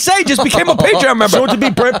fiance just became a Patreon member. Soon to be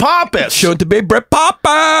Britt Pappas. Soon to be Britt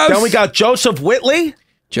Pappas. Then we got Joseph Whitley.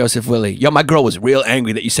 Joseph Willie. Yo, my girl was real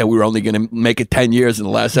angry that you said we were only going to make it 10 years in the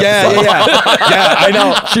last Yeah, episode. yeah, I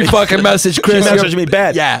know. She fucking messaged Chris. She messaged me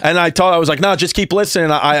bad. Yeah. And I was like, no, just keep listening.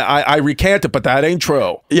 I recant it, but that ain't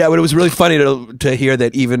true. Yeah, but it was really funny to hear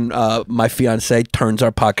that even my fiance turns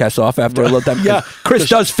our podcast off after a little time. Yeah. Chris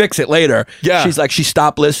does fix it later. Yeah. She's like, she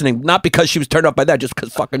stopped listening, not because she was turned off by that, just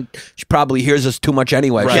because fucking she probably hears us too much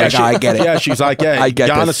anyway. Right. She's like, I get it. Yeah, she's like, yeah, I get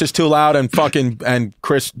Giannis this. is too loud and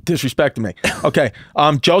Chris disrespected me. Okay,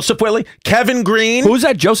 Joseph Whitley, Kevin Green. Who's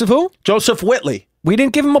that? Joseph who? Joseph Whitley. We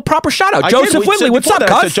didn't give him a proper shout out. I Joseph did. We Whitley. said What's before up,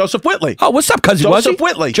 that, I cuz? said Joseph Whitley. Oh, what's up, cuz? Joseph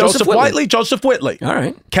Whitley. Joseph Whitley. Joseph Whitley. All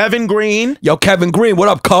right. Kevin Green. Yo, Kevin Green. What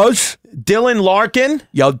up, cuz? Dylan Larkin.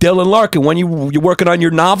 Yo, Dylan Larkin. When you're working on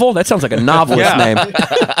your novel? That sounds like a novelist Yeah. name.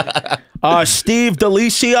 Steve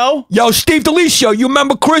Delicio. Yo, Steve Delicio. You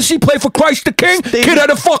remember Chris? He played for Christ the King? Stevie. Kid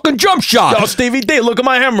had a fucking jump shot. Yo, Stevie D. Look at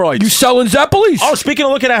my hemorrhoids. You selling Zeppelis? Oh, speaking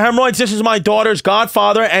of looking at hemorrhoids, this is my daughter's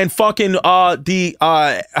godfather and fucking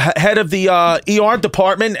the head of the ER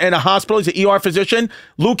department in a hospital. He's an ER physician.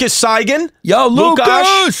 Lucas Saigan. Yo, Lucas.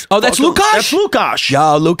 Lukash. Oh, that's Lukash? Lukash? That's Lukash.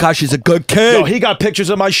 Yo, Lukash is a good kid. Yo, he got pictures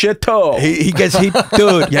of my shit too.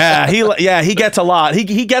 Dude. Yeah, he gets a lot.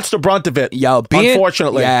 He gets the brunt of it. Yo,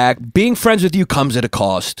 unfortunately. Yeah, being friends with you comes at a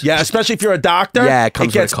cost. Yeah, especially if you're a doctor. Yeah, it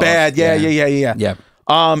comes gets with a cost. bad. Yeah. Yeah.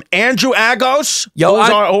 Andrew Agos. Yo, who's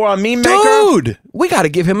our meme maker. Dude, we got to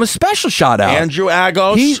give him a special shout out. Andrew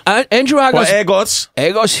Agos. He's Andrew or Agos. Agos.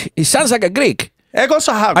 Agos, he sounds like a Greek. Agos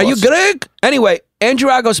or Hagos? Are you Greek? Anyway, Andrew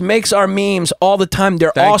Agos makes our memes all the time.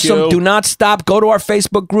 They're Thank awesome. you. Do not stop. Go to our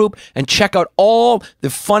Facebook group and check out all the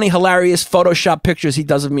funny, hilarious Photoshop pictures he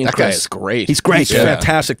does of me and That guy Chris. is great. He's great. He's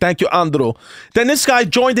fantastic. Thank you, Andrew. Then this guy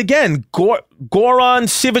joined again, Goran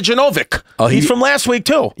Sivajanovic. Oh, He's from last week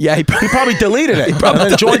too. Yeah, he probably deleted it. and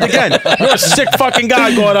then joined again. You're a sick fucking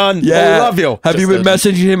guy, Goran. Yeah. We love you. Have you been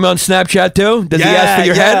messaging him on Snapchat too? Does he ask for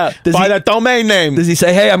your head? Does By he, that domain name. does he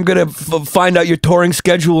say, hey, I'm going to find out your touring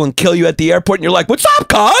schedule and kill you at the airport? And you're like, what's up,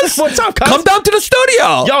 cuz? What's up, cuz? Come down to the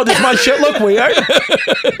studio. Yo, does my shit look weird?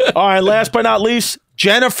 All right, last but not least,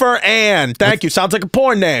 Jennifer Ann. Thank you. Sounds like a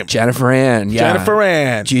porn name. Jennifer Ann. Yeah. Jennifer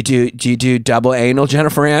Ann. Do you do double anal,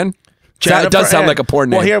 Jennifer Ann? Jennifer It does sound Ann. like a porn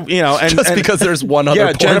name. Well, here, and Just because there's one other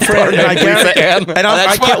porn Jennifer star Ann, named Lisa Ann.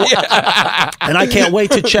 and I can't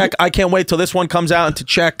wait to check. I can't wait till this one comes out and to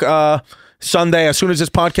check Sunday. As soon as this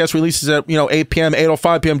podcast releases at 8 p.m.,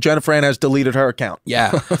 8:05 p.m., Jennifer Ann has deleted her account.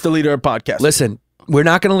 Yeah. Deleted her podcast. Listen, we're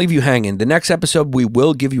not going to leave you hanging. The next episode, we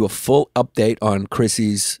will give you a full update on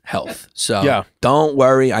Chrissy's health. So Yeah. don't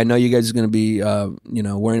worry. I know you guys are going to be,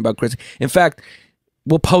 worrying about Chrissy. In fact,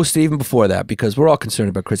 we'll post it even before that because we're all concerned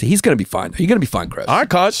about Chrissy. He's going to be fine. You're going to be fine, Chris. All right,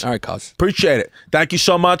 cuz. All right, cuz. Appreciate it. Thank you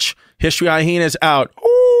so much. History Hyenas out.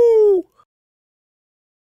 Ooh.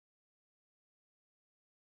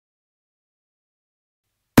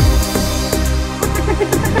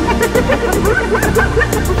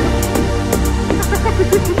 Ha ha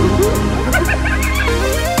ha ha!